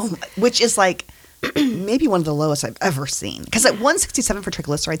 triglycerides. Oh, which is like maybe one of the lowest I've ever seen. Because at 167 for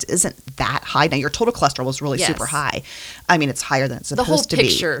triglycerides isn't that high. Now, your total cholesterol was really super high. I mean, it's higher than it's supposed to be. The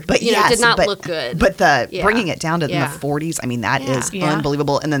whole picture, but did not look good. But bringing it down to the 40s, I mean, that is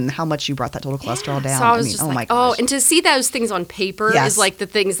unbelievable. And then how much you brought that total cholesterol down. So I was just my gosh. and to see those things on paper is like the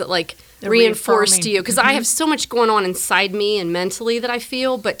things that like reinforce to you, because I have so much going on inside me and mentally that I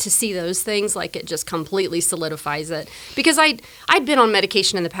feel, but to see those things, like, it just completely solidifies it. Because I'd been on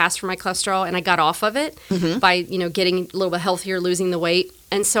medication in the past for my cholesterol, and I got off of it by getting a little bit healthier, losing the weight.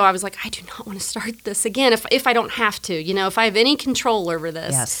 And so I was like, I do not want to start this again if I don't have to. If I have any control over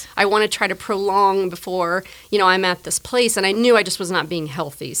this, I want to try to prolong before, I'm at this place. And I knew I just was not being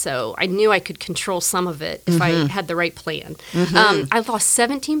healthy. So I knew I could control some of it if I had the right plan. I lost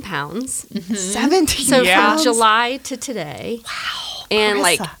 17 pounds. 17 So from July to today. Wow. And Carissa.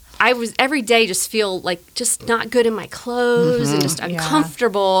 like, I was every day just feel like just not good in my clothes and just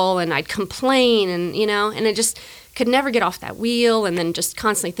uncomfortable, and I'd complain and it just could never get off that wheel, and then just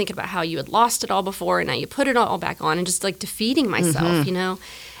constantly thinking about how you had lost it all before and now you put it all back on, and just like defeating myself,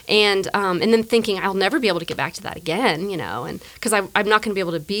 and then thinking I'll never be able to get back to that again, and because I'm not going to be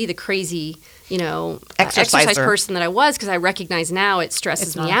able to be the crazy, exercise person that I was, because I recognize now it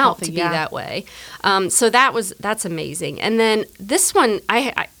stresses me out to be that way. So that's amazing. And then this one,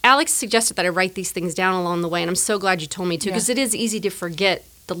 Alex suggested that I write these things down along the way, and I'm so glad you told me to, because it is easy to forget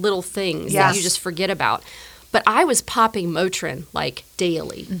the little things that you just forget about. But I was popping Motrin like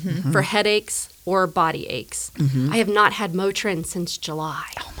daily for headaches or body aches. I have not had Motrin since July.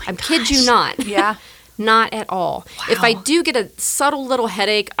 Oh my I kid you not. Not at all. Wow. If I do get a subtle little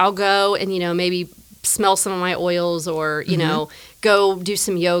headache, I'll go and, maybe smell some of my oils, or, go do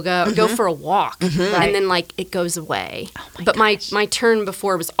some yoga, or go for a walk. And then, like, it goes away. Oh but my turn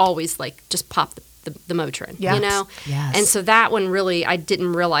before was always, like, just pop the Motrin, Yes. And so that one really, I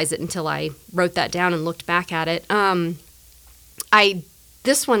didn't realize it until I wrote that down and looked back at it. I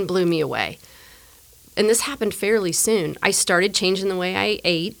this one blew me away. And this happened fairly soon. I started changing the way I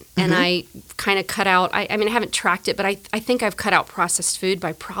ate, and I kind of cut out, I mean, I haven't tracked it, but I think I've cut out processed food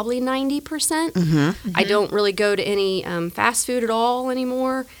by probably 90%. I don't really go to any fast food at all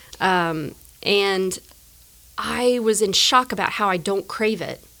anymore. And I was in shock about how I don't crave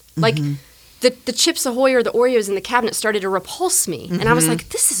it. Like, the Chips Ahoy or the Oreos in the cabinet started to repulse me. And I was like,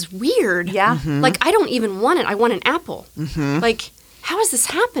 this is weird. Yeah. Like, I don't even want it. I want an apple. Like, how is this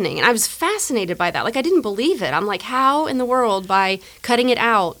happening? And I was fascinated by that. Like, I didn't believe it. I'm like, how in the world, by cutting it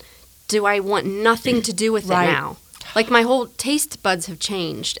out, do I want nothing to do with it now? Like, my whole taste buds have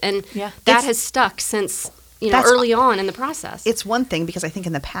changed. And that has stuck since, early on in the process. It's one thing, because I think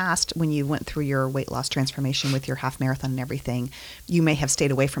in the past, when you went through your weight loss transformation with your half marathon and everything, you may have stayed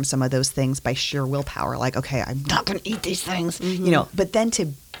away from some of those things by sheer willpower. Like, okay, I'm not going to eat these things, but then to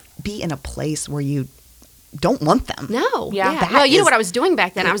be in a place where you don't want them. No. Yeah. Well, you know what I was doing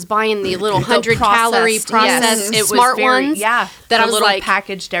back then? I was buying the little 100-calorie processed It smart was very, ones. Yeah. That I was little like,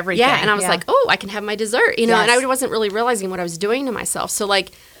 packaged everything. Yeah, and I was like, oh, I can have my dessert, and Yes. I wasn't really realizing what I was doing to myself. So,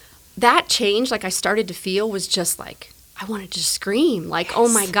 like, that change, like, I started to feel was just like, I wanted to scream, like, oh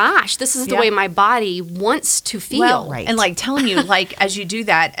my gosh, this is the way my body wants to feel. Well, and like telling you, like, as you do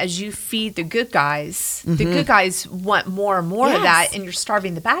that, as you feed the good guys, the good guys want more and more of that, and you're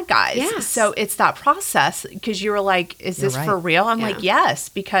starving the bad guys. Yes. So it's that process, because you were like, is this for real? I'm like, yes,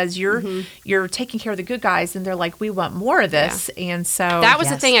 because you're taking care of the good guys, and they're like, we want more of this. And so that was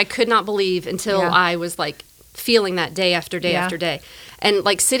the thing I could not believe until I was like feeling that day after day after day. And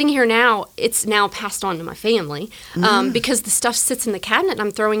like sitting here now, it's now passed on to my family because the stuff sits in the cabinet and I'm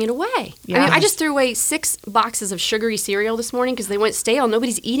throwing it away. I mean, I just threw away 6 boxes of sugary cereal this morning because they went stale.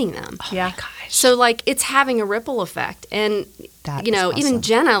 Nobody's eating them. Oh my gosh. So like it's having a ripple effect. And That you know, is awesome. even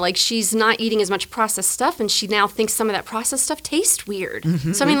Jenna, like she's not eating as much processed stuff, and she now thinks some of that processed stuff tastes weird.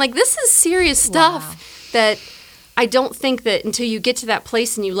 So I mean, like this is serious stuff that I don't think that until you get to that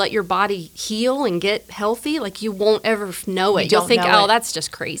place and you let your body heal and get healthy, like you won't ever know it. You'll think, oh, that's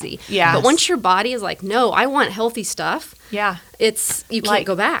just crazy. Yeah. But once your body is like, no, I want healthy stuff. Yeah. It's you can't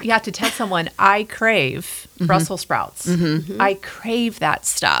go back. You have to tell someone, I crave Brussels sprouts. I crave that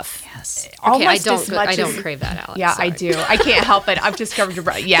stuff. Yes. Okay, I Almost don't crave that, Alex. Yeah, Sorry. I do. I can't help it. I've discovered your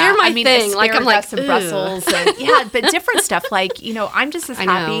They're my thing. Like, I'm like, and Brussels and but different stuff. Like, I'm just as I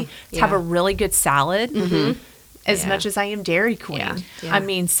know. happy to have a really good salad as Yeah. much as I am Dairy Queen. Yeah. I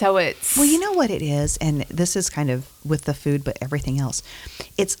mean, so it's Well, you know what it is, and this is kind of with the food, but everything else.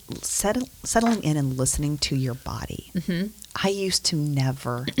 It's settling in and listening to your body. I used to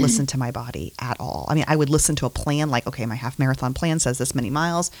never listen to my body at all. I mean, I would listen to a plan, like, okay, my half marathon plan says this many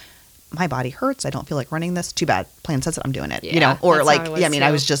miles. My body hurts. I don't feel like running this. Too bad. Plan says it. I'm doing it. Yeah, Or that's like, how I was, I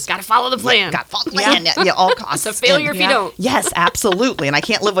too. was just Gotta follow the plan. Got to follow the plan. Yeah, all costs. It's a failure if you don't. Yes, absolutely. And I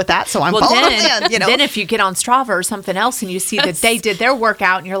can't live with that, so I'm following the plan. Then if you get on Strava or something else and you see that they did their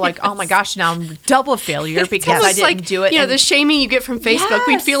workout and you're like, oh my gosh, now I'm double failure because I didn't do it. You know, the shaming you get from Facebook,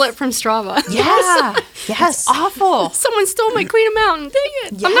 we'd feel it from Strava. Yeah. Yes. Awful. Someone stole my Queen of Mountain. Dang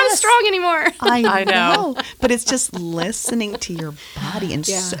it. I'm not Yes. strong anymore. I know. But it's just listening to your body, and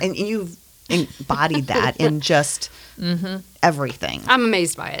and you've embodied that in just everything. I'm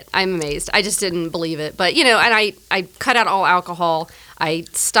amazed by it. I'm amazed. I just didn't believe it. But, and I cut out all alcohol. I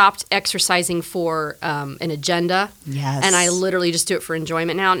stopped exercising for an agenda. Yes. And I literally just do it for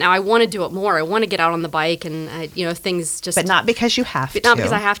enjoyment now. Now, I want to do it more. I want to get out on the bike and, things just... But not because you have to. Not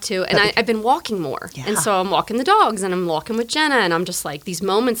because I have to. And I've been walking more. Yeah. And so I'm walking the dogs and I'm walking with Jenna. And I'm just like, these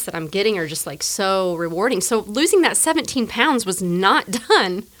moments that I'm getting are just like so rewarding. So losing that 17 pounds was not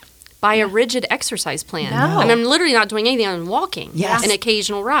done by a rigid exercise plan. No. I mean, I'm literally not doing anything. I'm walking. Yes. An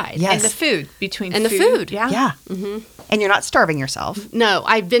occasional ride. Yes. And the food between And the food. food. Yeah. Yeah. And you're not starving yourself. No,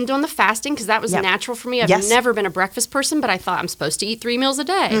 I've been doing the fasting because that was Yep. natural for me. I've Yes. never been a breakfast person, but I thought I'm supposed to eat 3 meals a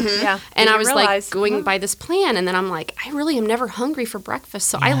day. Yeah. And I you was realize, like going by this plan, and then I'm like, I really am never hungry for breakfast.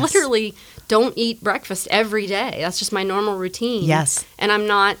 So I Yes. literally don't eat breakfast every day. That's just my normal routine. Yes. And I'm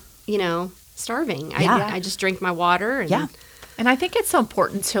not, starving. Yeah. I just drink my water. And Yeah. And I think it's so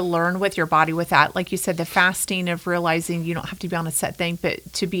important to learn with your body with that. Like you said, the fasting of realizing you don't have to be on a set thing,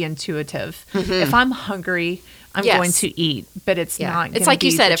 but to be intuitive. If I'm hungry, I'm Yes. going to eat, but it's not It's gonna like you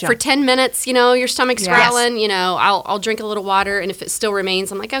be said, the if for junk. 10 minutes, your stomach's Yes. growling, I'll drink a little water. And if it still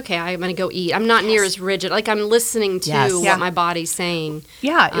remains, I'm like, okay, I'm going to go eat. I'm not near as rigid. Like I'm listening to Yes. what Yeah. my body's saying.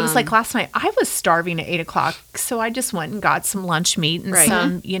 Yeah, it was like last night. I was starving at 8:00, so I just went and got some lunch meat and Right.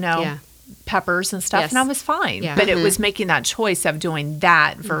 some, Yeah. peppers and stuff, Yes. and I was fine. Yeah. But it was making that choice of doing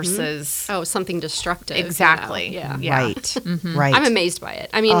that versus Oh, something destructive. exactly. Yeah. Yeah. Right. Right. I'm amazed by it.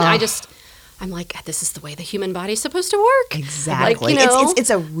 I mean, I'm like, this is the way the human body is supposed to work. Exactly. Like, it's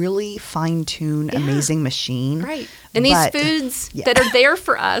a really fine-tuned, amazing machine. Right. And these foods that are there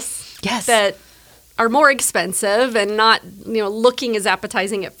for us that are more expensive and not, looking as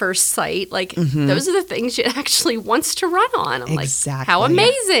appetizing at first sight, like those are the things she actually wants to run on. I'm like, how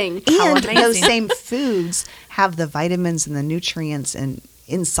amazing. And those same foods have the vitamins and the nutrients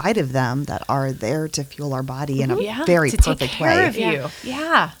inside of them that are there to fuel our body in a very perfect take care way. Of you.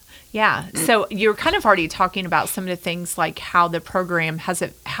 Yeah. So you're kind of already talking about some of the things like how the program how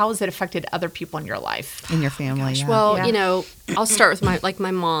has it affected other people in your life? In your family, Well, I'll start with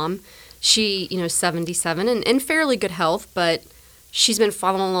my mom. She, 77 and in fairly good health, but she's been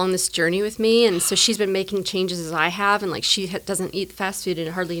following along this journey with me. And so she's been making changes as I have. And like she doesn't eat fast food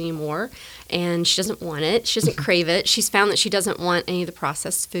hardly anymore. And she doesn't want it. She doesn't crave it. She's found that she doesn't want any of the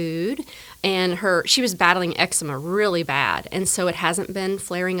processed food. And she was battling eczema really bad. And so it hasn't been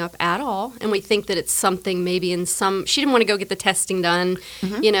flaring up at all. And we think that it's something maybe she didn't want to go get the testing done,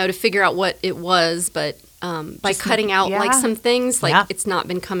 to figure out what it was. But by cutting out like some things, it's not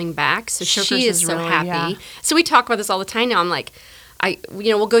been coming back. So she is so happy. Yeah. So we talk about this all the time now. I'm like,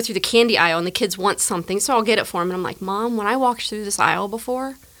 we'll go through the candy aisle and the kids want something, so I'll get it for them. And I'm like, Mom, when I walked through this aisle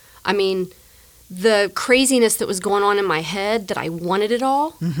before, I mean, the craziness that was going on in my head that I wanted it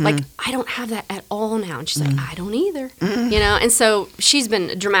all, like I don't have that at all now. And she's like, I don't either, And so she's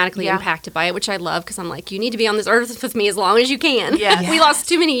been dramatically impacted by it, which I love because I'm like, you need to be on this earth with me as long as you can. Yes. We lost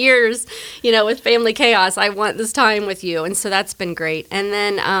too many years, with family chaos. I want this time with you, and so that's been great. And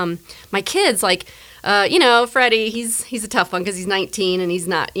then my kids, like. Freddie, he's a tough one because he's 19 and he's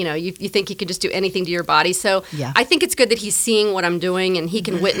not, you think he could just do anything to your body. So I think it's good that he's seeing what I'm doing and he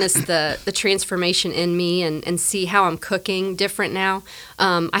can witness the transformation in me and see how I'm cooking different now.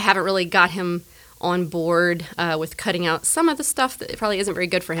 I haven't really got him on board with cutting out some of the stuff that probably isn't very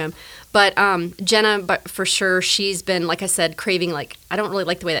good for him. But Jenna, for sure, she's been, like I said, craving, like, I don't really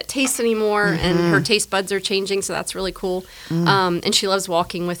like the way that tastes anymore. And her taste buds are changing, so that's really cool. And she loves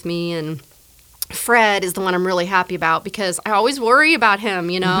walking with me, and Fred is the one I'm really happy about because I always worry about him,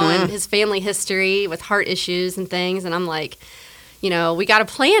 and his family history with heart issues and things. And I'm like, we got a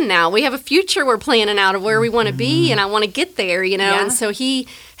plan now. We have a future we're planning out of where we want to be, and I want to get there, And so he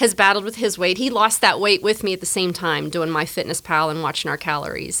has battled with his weight. He lost that weight with me at the same time doing my MyFitnessPal and watching our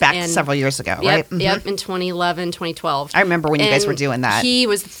calories. Back several years ago, right? Yep, in 2011, 2012. I remember when you guys were doing that. He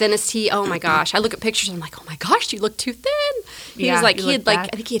was the thinnest. Oh my gosh. I look at pictures and I'm like, oh my gosh, you look too thin. He was like, I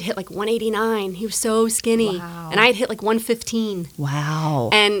think he had hit like 189. He was so skinny. Wow. And I had hit like 115. Wow.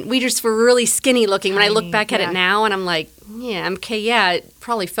 And we just were really skinny looking. When I look back at it now and I'm like, it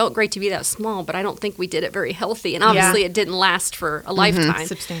probably felt great to be that small, but I don't think we did it very healthy. And obviously it didn't last for a lifetime.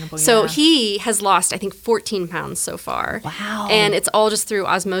 Sustainable, so he has lost, I think, 14 pounds so far. Wow. And it's all just through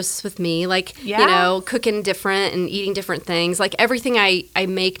osmosis with me, like, cooking different and eating different things. Like everything I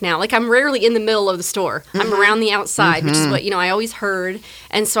make now, like I'm rarely in the middle of the store. I'm around the outside, which is what, I always heard.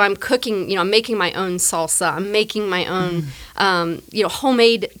 And so I'm cooking, I'm making my own salsa. I'm making my own,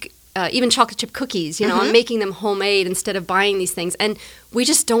 homemade even chocolate chip cookies, I'm making them homemade instead of buying these things. And we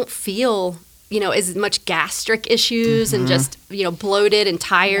just don't feel, as much gastric issues and just, bloated and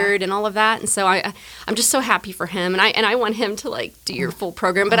tired and all of that. And so I'm just so happy for him. And I want him to like do your full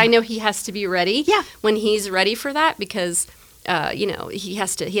program, but I know he has to be ready when he's ready for that because he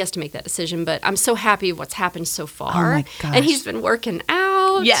has to make that decision. But I'm so happy with what's happened so far. Oh my gosh. And he's been working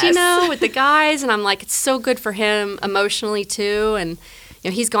out, with the guys. And I'm like, it's so good for him emotionally too. And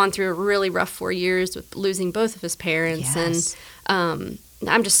he's gone through a really rough 4 years with losing both of his parents. Yes. And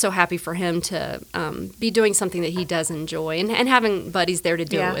I'm just so happy for him to be doing something that he does enjoy. And having buddies there to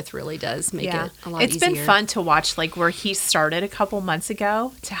do it with really does make it a lot easier. It's been fun to watch, like, where he started a couple months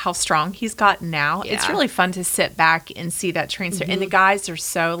ago to how strong he's gotten now. Yeah. It's really fun to sit back and see that transfer. And the guys are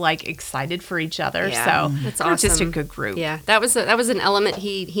so, like, excited for each other. Yeah. So it's awesome. Just a good group. Yeah, that was an element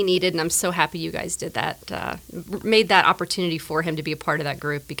he needed, and I'm so happy you guys did that, made that opportunity for him to be a part of that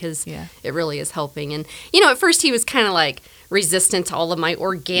group because it really is helping. And, at first he was kind of like, resistant to all of my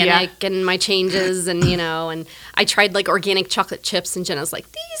organic and my changes and and I tried like organic chocolate chips and Jenna was like,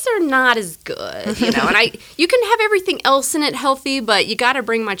 these are not as good, and you can have everything else in it healthy, but you got to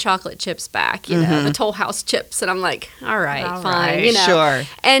bring my chocolate chips back, the Toll House chips. And I'm like, all right, fine, sure.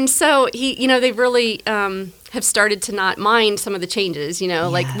 And so he, they really have started to not mind some of the changes,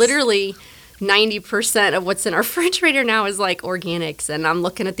 like literally 90% of what's in our refrigerator now is like organics, and I'm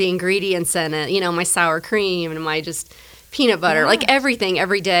looking at the ingredients in it, my sour cream and my just peanut butter, like everything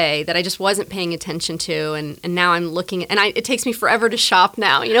every day that I just wasn't paying attention to. And now I'm looking, and it takes me forever to shop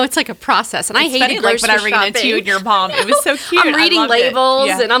now. You know, it's like a process. And I hated grocery like when I ran into you and your mom. It was so cute. I'm reading labels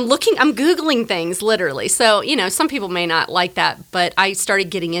and I'm Googling things literally. So, you know, some people may not like that, but I started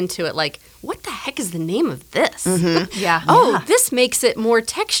getting into it like, what the heck is the name of this? Yeah. Oh, this makes it more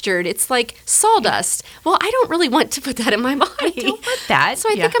textured. It's like sawdust. Well, I don't really want to put that in my body. I don't want that. So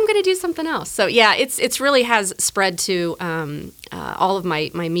I think I'm going to do something else. So yeah, it's really has spread to all of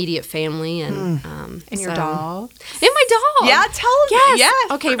my immediate family and your dog. And my dog. Yeah, tell them. Yes.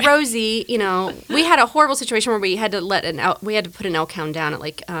 Yes. Okay, Rosie. You know, we had a horrible situation where we had to put an elk hound down at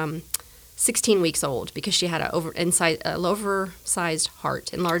like 16 weeks old because she had an oversized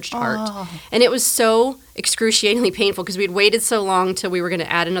heart, enlarged heart. And it was so excruciatingly painful because we had waited so long till we were going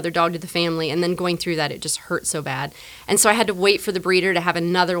to add another dog to the family, and then going through that, it just hurt so bad. And so I had to wait for the breeder to have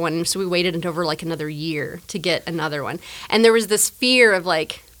another one, so we waited over like another year to get another one. And there was this fear of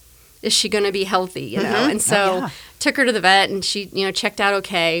like, is she going to be healthy, you know? And so took her to the vet, and she, you know, checked out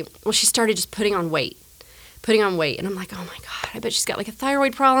okay. Well, she started just putting on weight. And I'm like, oh my God, I bet she's got like a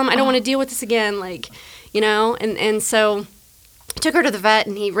thyroid problem. I don't want to deal with this again. Like, you know, and so I took her to the vet,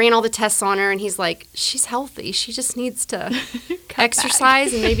 and he ran all the tests on her, and he's like, she's healthy. She just needs to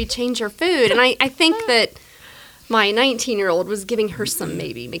exercise and maybe change her food. And I think that my 19-year-old was giving her some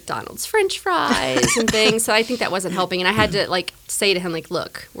maybe McDonald's French fries and things. So I think that wasn't helping. And I had to like say to him, like,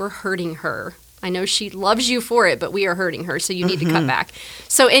 look, we're hurting her. I know she loves you for it, but we are hurting her. So you need to cut back.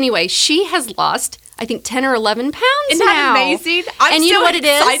 So anyway, she has lost, I think, 10 or 11 pounds Isn't that amazing? I'm you so know what it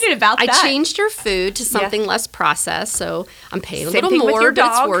is? excited about that. I changed her food to something less processed, so I'm paying a Same little thing with more, your but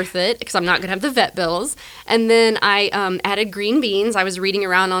it's dog. worth it because I'm not going to have the vet bills. And then I added green beans. I was reading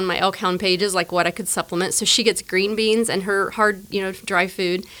around on my Elk Hound pages, like what I could supplement. So she gets green beans and her hard, you know, dry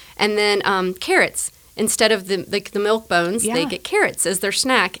food, and then carrots. Instead of the milk bones, they get carrots as their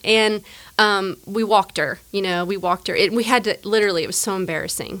snack. And we walked her, We had to, literally, it was so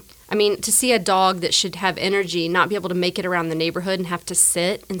embarrassing. I mean, to see a dog that should have energy not be able to make it around the neighborhood and have to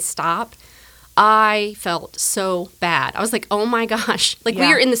sit and stop, I felt so bad. I was like, oh my gosh, like we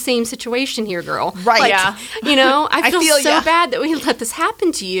are in the same situation here, girl. Right. Like, you know, I feel so bad that we let this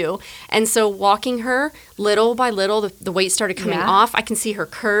happen to you. And so walking her little by little, the weight started coming off. I can see her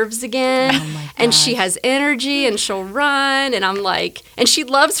curves again. Oh my and she has energy and she'll run. And I'm like, and she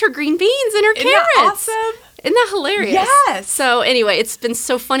loves her green beans and her Isn't that carrots. awesome? Isn't that hilarious? Yes. So anyway, it's been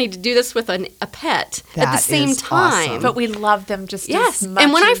so funny to do this with a pet at the That same is time. awesome. But we love them just Yes. as much.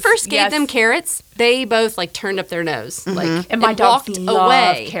 And when I as- first gave yes. them carrots, they both like turned up their nose. Like And my dogs walked love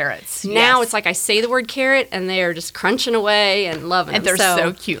away. carrots. Now Yes. it's like I say the word carrot and they are just crunching away and loving And them. they're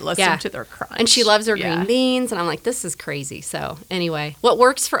so cute. Listen to their crunch. And she loves her Yeah. green beans and I'm like, this is crazy. So anyway, what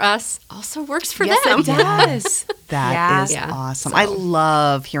works for us also works for Yes, them. it does. That is Yeah. awesome. So- I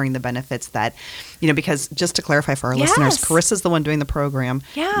love hearing the benefits that, because just to clarify for our listeners, Yes. Carissa's the one doing the program.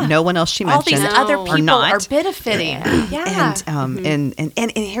 Yeah. No one else she All mentioned. these No. other Are people not. are benefiting. Yeah.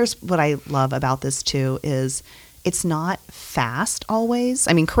 And here's what I love about this too is it's not fast always.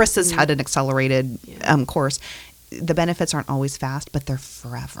 I mean, Carissa's had an accelerated course. The benefits aren't always fast, but they're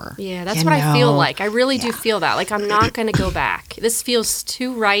forever. Yeah, that's You what I feel know? like. I really do feel that. Like I'm not going to go back. This feels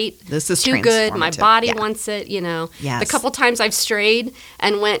too right. This is too good. My transformative. body Yeah. wants it. Yes. The couple times I've strayed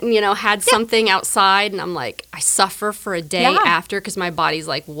and went and had something outside, and I'm like, I suffer for a day Yeah. after because my body's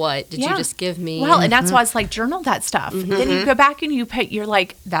like, what did you just give me? Well, and that's why it's like journal that stuff. Then you go back and you're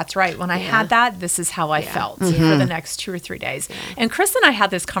like, that's right. When I had that, this is how I felt for the next 2 or 3 days. And Chris and I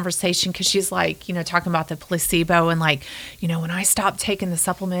had this conversation because she's like, talking about the placebo and like, when I stopped taking the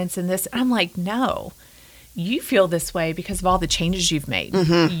supplements and this, I'm like, no. You feel this way because of all the changes you've made.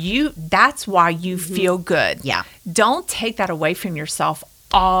 That's why you feel good. Yeah. Don't take that away from yourself.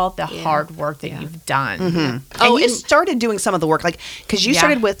 All the hard work that you've done. And you started doing some of the work, because you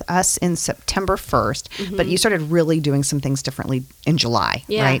started with us in September 1st, but you started really doing some things differently in July,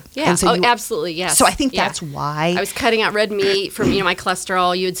 right? Yeah. And so absolutely. Yes. So I think that's why I was cutting out red meat from my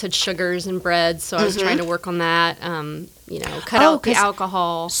cholesterol. You had said sugars and breads, so I was trying to work on that. Cut out the 'cause-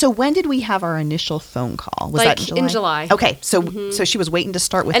 alcohol. So when did we have our initial phone call? Was Like, that in in July? July. Okay, so she was waiting to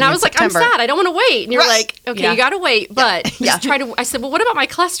start with And you I in was like, September. I'm sad. I don't want to wait. And you're Right. like, okay, you got to wait. But just try to. I said, well, what about my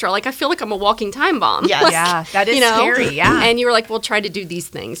cholesterol? Like, I feel like I'm a walking time bomb. Yes. Like, Yeah, that is scary. Yeah. And you were like, well, try to do these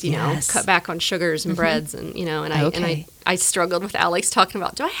things. Yes. Cut back on sugars and breads, and and Okay. I struggled with Alex talking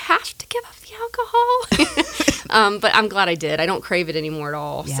about, do I have to give up the alcohol? But I'm glad I did. I don't crave it anymore at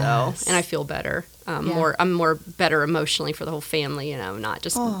all. Yes. So, and I feel better. I'm more better emotionally for the whole family. Not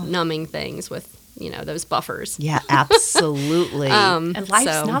just numbing things with those buffers. Yeah, absolutely. And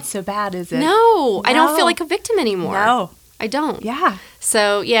life's not so bad, is it? No, I don't feel No. like a victim anymore. No. I don't. Yeah.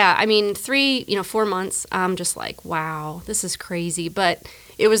 So, yeah, I mean, 4 months, I'm just like, wow, this is crazy. But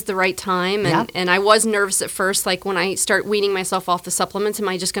it was the right time. And I was nervous at first, like when I start weaning myself off the supplements, am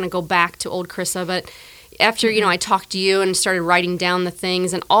I just going to go back to old Krissa? But after, I talked to you and started writing down the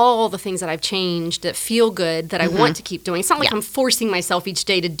things and all the things that I've changed that feel good, that I want to keep doing. It's not like I'm forcing myself each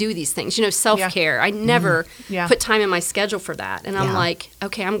day to do these things. Self-care. I never put time in my schedule for that. And I'm like,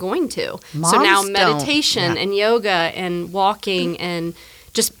 okay, I'm going to. Moms so now don't. meditation and yoga and walking and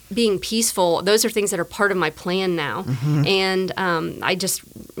just being peaceful, those are things that are part of my plan now. And I just,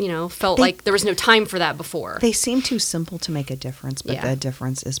 felt like there was no time for that before. They seem too simple to make a difference, but the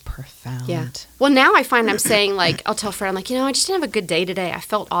difference is profound. Yeah. Well, now I find I'm saying, like, I'll tell Fred, I'm like, I just didn't have a good day today. I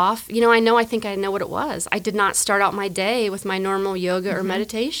felt off. I think I know what it was. I did not start out my day with my normal yoga or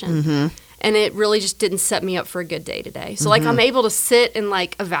meditation. And it really just didn't set me up for a good day today. So, like, I'm able to sit and,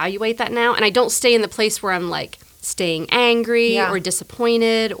 like, evaluate that now. And I don't stay in the place where I'm, like, staying angry or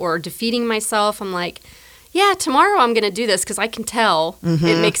disappointed or defeating myself. I'm like, yeah, tomorrow I'm going to do this because I can tell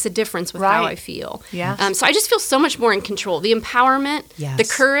it makes a difference with how I feel. Yeah. So I just feel so much more in control. The empowerment, the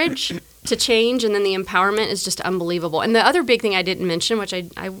courage to change, and then the empowerment is just unbelievable. And the other big thing I didn't mention, which I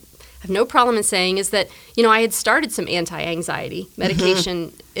have no problem in saying, is that, I had started some anti-anxiety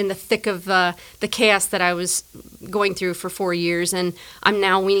medication in the thick of the chaos that I was going through for 4 years, and I'm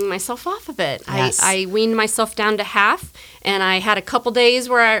now weaning myself off of it. Yes. I weaned myself down to half, and I had a couple days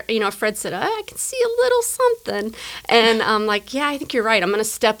where, Fred said, I can see a little something. And I'm like, yeah, I think you're right. I'm going to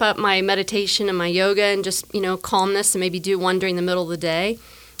step up my meditation and my yoga and just, calm this and maybe do one during the middle of the day.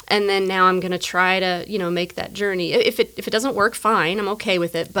 And then now I'm going to try to, make that journey. If it doesn't work, fine. I'm okay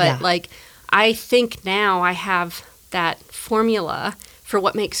with it. But, I think now I have that formula for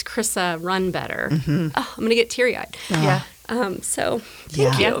what makes Krissa run better. Oh, I'm going to get teary-eyed. Yeah. So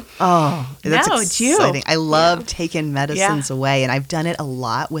thank you. Oh, that's it's you. exciting. I love taking medicines away, and I've done it a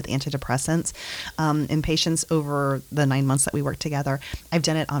lot with antidepressants in patients over the 9 months that we worked together. I've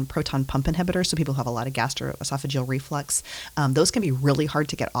done it on proton pump inhibitors, so people who have a lot of gastroesophageal reflux. Those can be really hard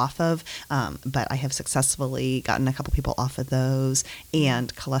to get off of, but I have successfully gotten a couple people off of those,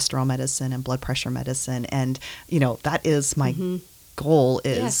 and cholesterol medicine and blood pressure medicine, and that is my goal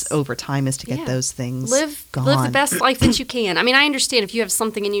is over time is to get those things gone. Live the best life that you can. I mean, I understand if you have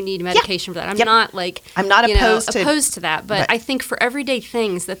something and you need medication for that. I'm not opposed to that, but I think for everyday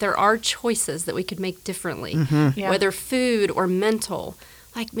things that there are choices that we could make differently, whether food or mental.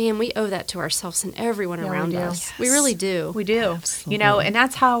 Like, man, we owe that to ourselves and everyone around us. Yes. We really do. We do. Absolutely. And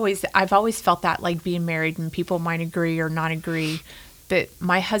that's how I've always felt that, like, being married, and people might agree or not agree, but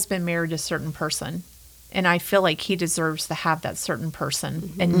my husband married a certain person. And I feel like he deserves to have that certain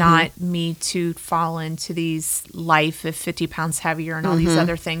person and not me to fall into these life of 50 pounds heavier and all these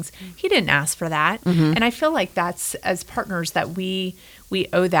other things. He didn't ask for that. And I feel like that's, as partners, that we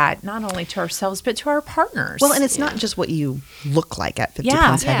owe that not only to ourselves, but to our partners. Well, and it's not just what you look like at 50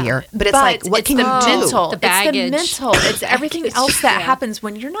 pounds heavier, but it's like, what can you do? Mental. The baggage. It's the mental. It's everything else that happens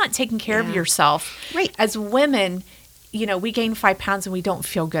when you're not taking care of yourself. Right. As women, we gain 5 pounds and we don't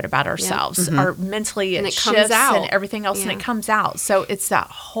feel good about ourselves. Our mentally it comes shifts out. and everything else, and it comes out. So it's that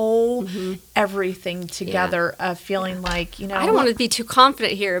whole everything together of feeling like, I don't want to be too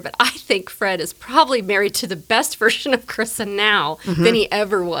confident here, but I think Fred is probably married to the best version of Krissa now than he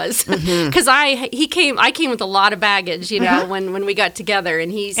ever was. Because I came with a lot of baggage, when we got together,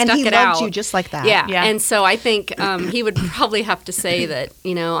 and he stuck it out. And he loved you just like that. Yeah. And so I think he would probably have to say that,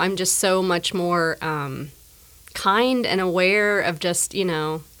 I'm just so much more kind and aware of just,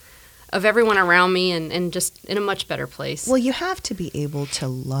 of everyone around me and just in a much better place. Well, you have to be able to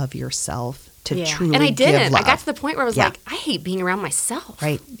love yourself to truly and I didn't. give love. I got to the point where I was like, I hate being around myself.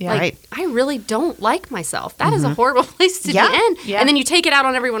 Right. Yeah. Like, I really don't like myself. That is a horrible place to be in. Yeah. And then you take it out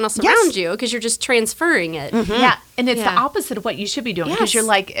on everyone else around you because you're just transferring it. Yeah. And it's the opposite of what you should be doing. Because you're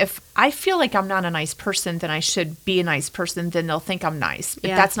like, if I feel like I'm not a nice person, then I should be a nice person. Then they'll think I'm nice. But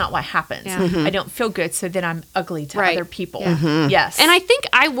that's not what happens. Yeah. I don't feel good. So then I'm ugly to other people. Yes. And I think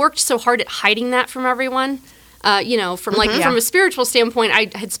I worked so hard at hiding that from everyone. From a spiritual standpoint,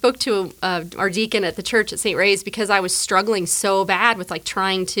 I had spoke to our deacon at the church at St. Ray's because I was struggling so bad with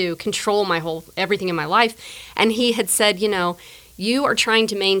trying to control everything in my life. And he had said, you are trying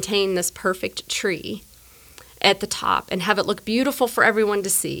to maintain this perfect tree at the top and have it look beautiful for everyone to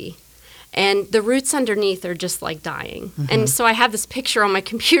see. And the roots underneath are just like dying. And so I have this picture on my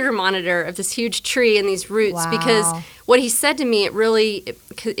computer monitor of this huge tree and these roots because what he said to me,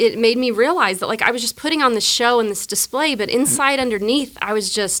 it made me realize that I was just putting on this show and this display, but inside underneath I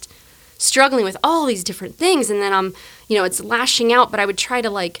was just struggling with all these different things. And then it's lashing out, but I would try to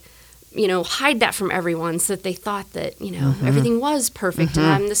hide that from everyone so that they thought that, everything was perfect and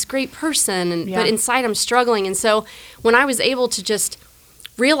I'm this great person. But inside I'm struggling. And so when I was able to just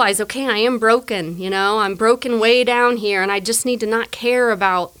realize, okay, I am broken, I'm broken way down here and I just need to not care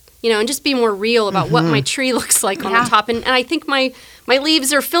about, and just be more real about what my tree looks like on the top. And I think my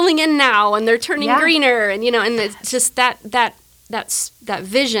leaves are filling in now and they're turning greener. And, and it's just that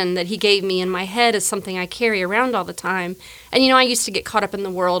vision that he gave me in my head is something I carry around all the time. And, I used to get caught up in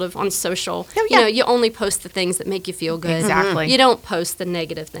the world of on social. You only post the things that make you feel good. Exactly. You don't post the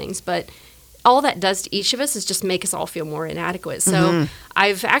negative things. But all that does to each of us is just make us all feel more inadequate. So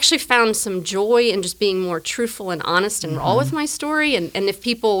I've actually found some joy in just being more truthful and honest and raw with my story. And if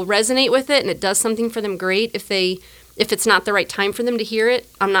people resonate with it and it does something for them, great. If it's not the right time for them to hear it,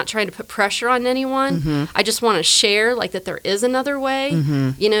 I'm not trying to put pressure on anyone. I just want to share that there is another way,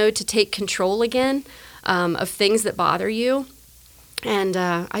 to take control again of things that bother you. And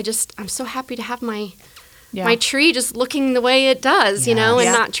I'm so happy to have my tree just looking the way it does, and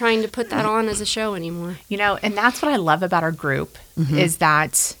not trying to put that on as a show anymore. And that's what I love about our group is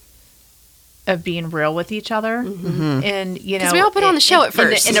that of being real with each other. And, because we all put on the show at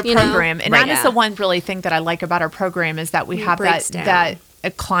first. In a program. And that is the one really thing that I like about our program is that we have that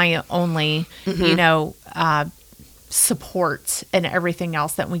a client only, support and everything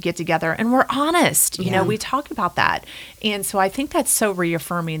else that we get together. And we're honest, we talk about that. And so I think that's so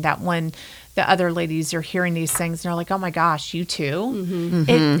reaffirming that when the other ladies are hearing these things and they're like, oh my gosh, you too.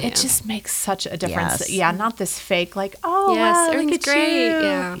 It just makes such a difference. Not this fake wow, everything's great.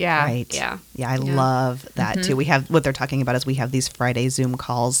 Right. I love that too. We have what they're talking about is we have these Friday Zoom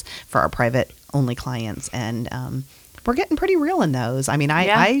calls for our private only clients, and we're getting pretty real in those. I mean,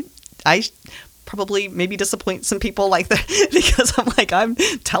 I probably maybe disappoint some people like that because I'm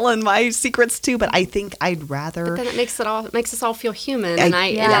telling my secrets too, but I think I'd rather. But then it makes us all feel human,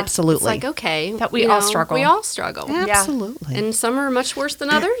 absolutely. It's like, okay, that we all struggle. We all struggle, absolutely, and some are much worse than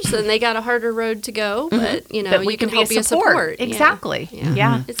others, and they got a harder road to go. But but we you can be help be a support. Exactly.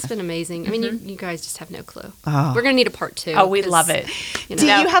 Yeah. It's been amazing. I mean, you guys just have no clue. We're gonna need a part 2. Oh, we love it. Do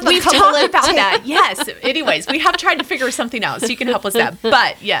you have we've talked about that? Yes. Anyways, we have tried to figure something out, so you can help us that.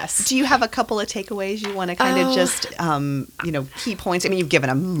 But yes, do you have a couple of takeaways you want to kind of just key points? I mean, you've given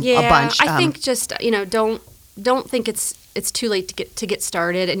them a bunch. I think just don't think it's too late to get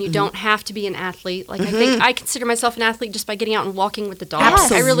started, and you don't have to be an athlete. Like I think I consider myself an athlete just by getting out and walking with the dog.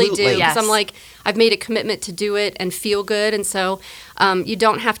 Absolutely. I really do, because Yes. I'm like, I've made a commitment to do it and feel good, and so you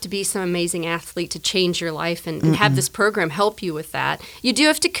don't have to be some amazing athlete to change your life and have this program help you with that. You do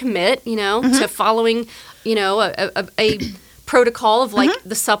have to commit, to following, a protocol of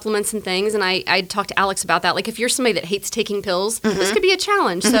the supplements and things, and I talked to Alex about that. Like, if you're somebody that hates taking pills, this could be a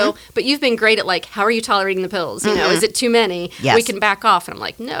challenge. So, but you've been great at how are you tolerating the pills? Is it too many? Yes. We can back off. And I'm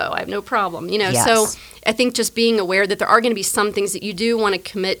like, no, I have no problem. Yes. So I think just being aware that there are going to be some things that you do want to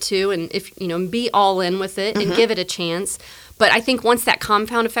commit to, and if be all in with it and give it a chance. But I think once that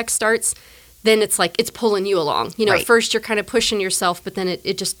compound effect starts, then it's like it's pulling you along. Right. At first you're kind of pushing yourself, but then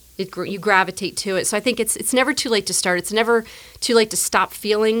you gravitate to it. So I think it's never too late to start. It's never too late to stop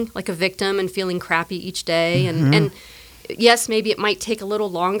feeling like a victim and feeling crappy each day. And yes, maybe it might take a little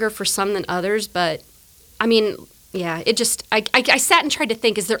longer for some than others, but I mean, it just I sat and tried to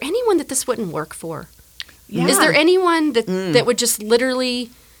think: is there anyone that this wouldn't work for? Yeah. Is there anyone that would just literally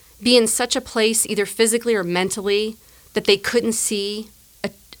be in such a place, either physically or mentally, that they couldn't see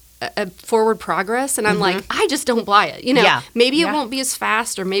a forward progress? And I'm like, I just don't buy it. Maybe it won't be as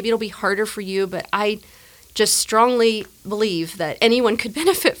fast, or maybe it'll be harder for you, but I just strongly believe that anyone could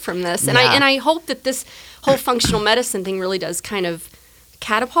benefit from this. And I hope that this whole functional medicine thing really does kind of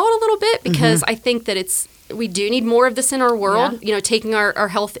catapult a little bit, because I think that we do need more of this in our world, taking our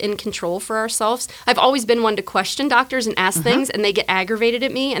health in control for ourselves. I've always been one to question doctors and ask things, and they get aggravated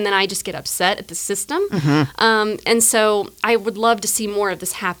at me, and then I just get upset at the system. And so I would love to see more of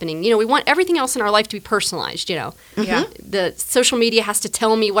this happening. We want everything else in our life to be personalized, The social media has to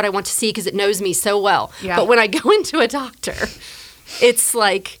tell me what I want to see because it knows me so well. Yeah. But when I go into a doctor, it's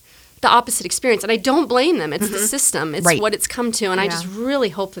like the opposite experience, and I don't blame them. It's the system. It's what it's come to, and I just really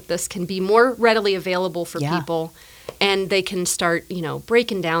hope that this can be more readily available for people, and they can start,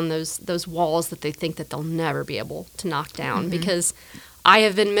 breaking down those walls that they think that they'll never be able to knock down. Because I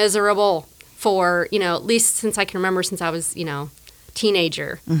have been miserable for, at least since I can remember, since I was,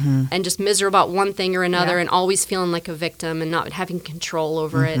 teenager, and just miserable about one thing or another, and always feeling like a victim and not having control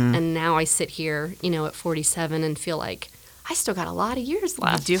over it. And now I sit here, at 47 and feel like I still got a lot of years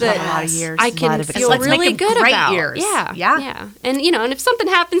left. You do have a lot of years. I can feel Let's really make them good great about. years. Yeah. And and if something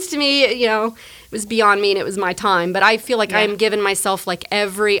happens to me, it was beyond me and it was my time. But I feel like I'm giving myself like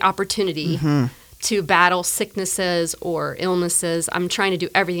every opportunity to battle sicknesses or illnesses. I'm trying to do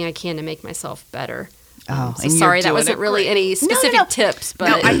everything I can to make myself better. Oh, So and sorry, you're that doing wasn't it really great. any specific tips, but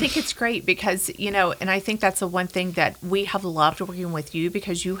No, I think it's great because, and I think that's the one thing that we have loved working with you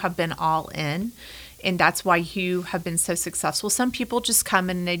because you have been all in. And that's why you have been so successful. Some people just come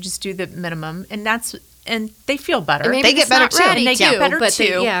and they just do the minimum, and they feel better. And maybe They get it's better not too. ready And they get better but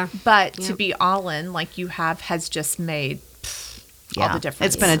too. But to be all in like you have has just made all the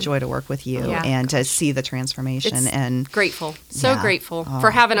difference. It's been a joy to work with you and to see the transformation. It's and grateful. Grateful Oh. for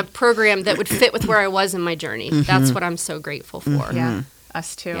having a program that would fit with where I was in my journey. That's what I'm so grateful for. Yeah,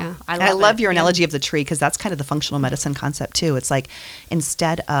 us too. Yeah. I love it. your analogy of the tree because that's kind of the functional medicine concept too. It's like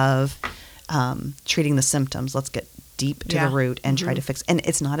instead of treating the symptoms, let's get deep to the root and try to fix. And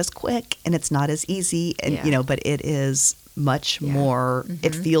it's not as quick and it's not as easy, and but it is much more.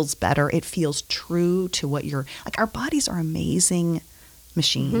 It feels better. It feels true to what you're like. Our bodies are amazing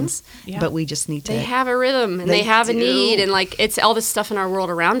machines, but we just need to. They have a rhythm and they have a need, and like it's all this stuff in our world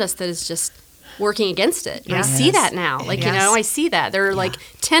around us that is just working against it. And I see that now. Like I see that there are like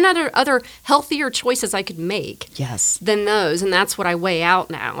 10 other healthier choices I could make. Than those, and that's what I weigh out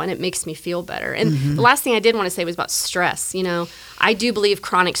now, and it makes me feel better. And the last thing I did want to say was about stress. I do believe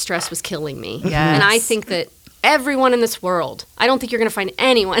chronic stress was killing me, and I think that everyone in this world, I don't think you're going to find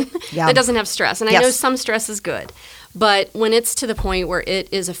anyone that doesn't have stress. And I know some stress is good. But when it's to the point where it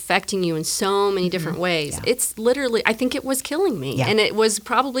is affecting you in so many different ways, it's literally, I think it was killing me. And it was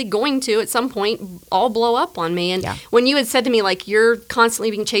probably going to, at some point, all blow up on me. And when you had said to me, like, you're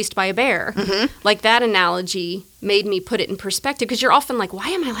constantly being chased by a bear, like that analogy made me put it in perspective. Because you're often like, why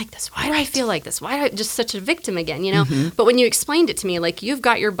am I like this? Why do I feel like this? Why am I just such a victim again, But when you explained it to me, like, you've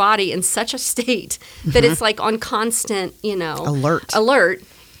got your body in such a state that it's like on constant, alert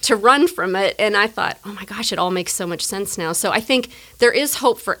to run from it. And I thought, oh my gosh, it all makes so much sense now. So I think there is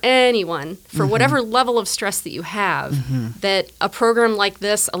hope for anyone, for whatever level of stress that you have, that a program like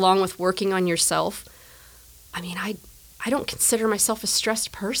this, along with working on yourself, I mean, I don't consider myself a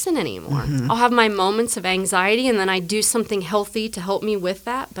stressed person anymore. I'll have my moments of anxiety and then I do something healthy to help me with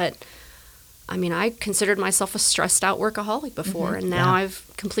that. But I mean, I considered myself a stressed out workaholic before, and now I've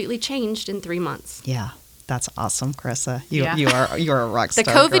completely changed in 3 months. Yeah. That's awesome, Carissa. You're a rock star.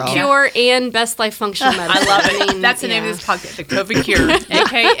 The COVID girl. cure and Best Life Functional Medicine. I love it. That's the name of this podcast, The COVID Cure,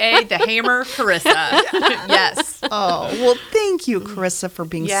 a.k.a. The Hammer Carissa. Yes. Oh, well, thank you, Carissa, for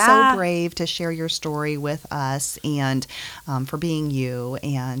being so brave to share your story with us and for being you.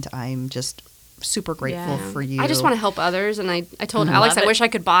 And I'm just super grateful for you. I just want to help others. And I told Alex I wish I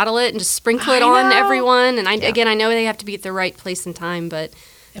could bottle it and just sprinkle it on everyone. And again, I know they have to be at the right place and time, but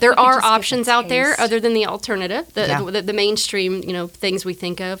there are options out there other than the alternative, the mainstream, things we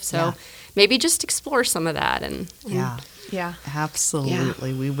think of. So maybe just explore some of that. And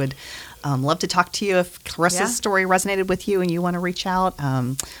Absolutely. We would love to talk to you if Carissa's story resonated with you and you want to reach out.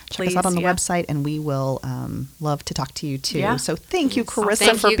 Check us out on the website, and we will love to talk to you too. Yeah. So thank you,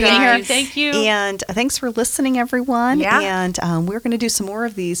 Carissa, for being here. Thank you. And thanks for listening, everyone. Yeah. And we're going to do some more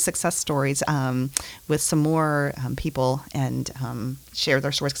of these success stories with some more people and share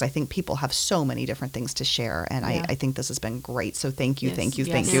their stories, because I think people have so many different things to share. And I think this has been great. So thank you, thank you,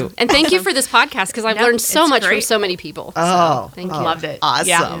 thank you. And thank you for this podcast, because I've learned so much from so many people. Oh, so thank you. Loved it. Awesome.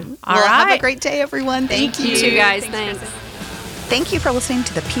 Yeah. All right. Have a great day, everyone. Thank you. You too, guys. Thanks. Thank you for listening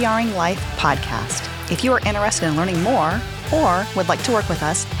to the PRing Life podcast. If you are interested in learning more or would like to work with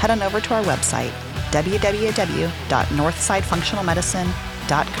us, head on over to our website,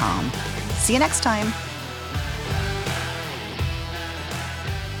 www.northsidefunctionalmedicine.com. See you next time.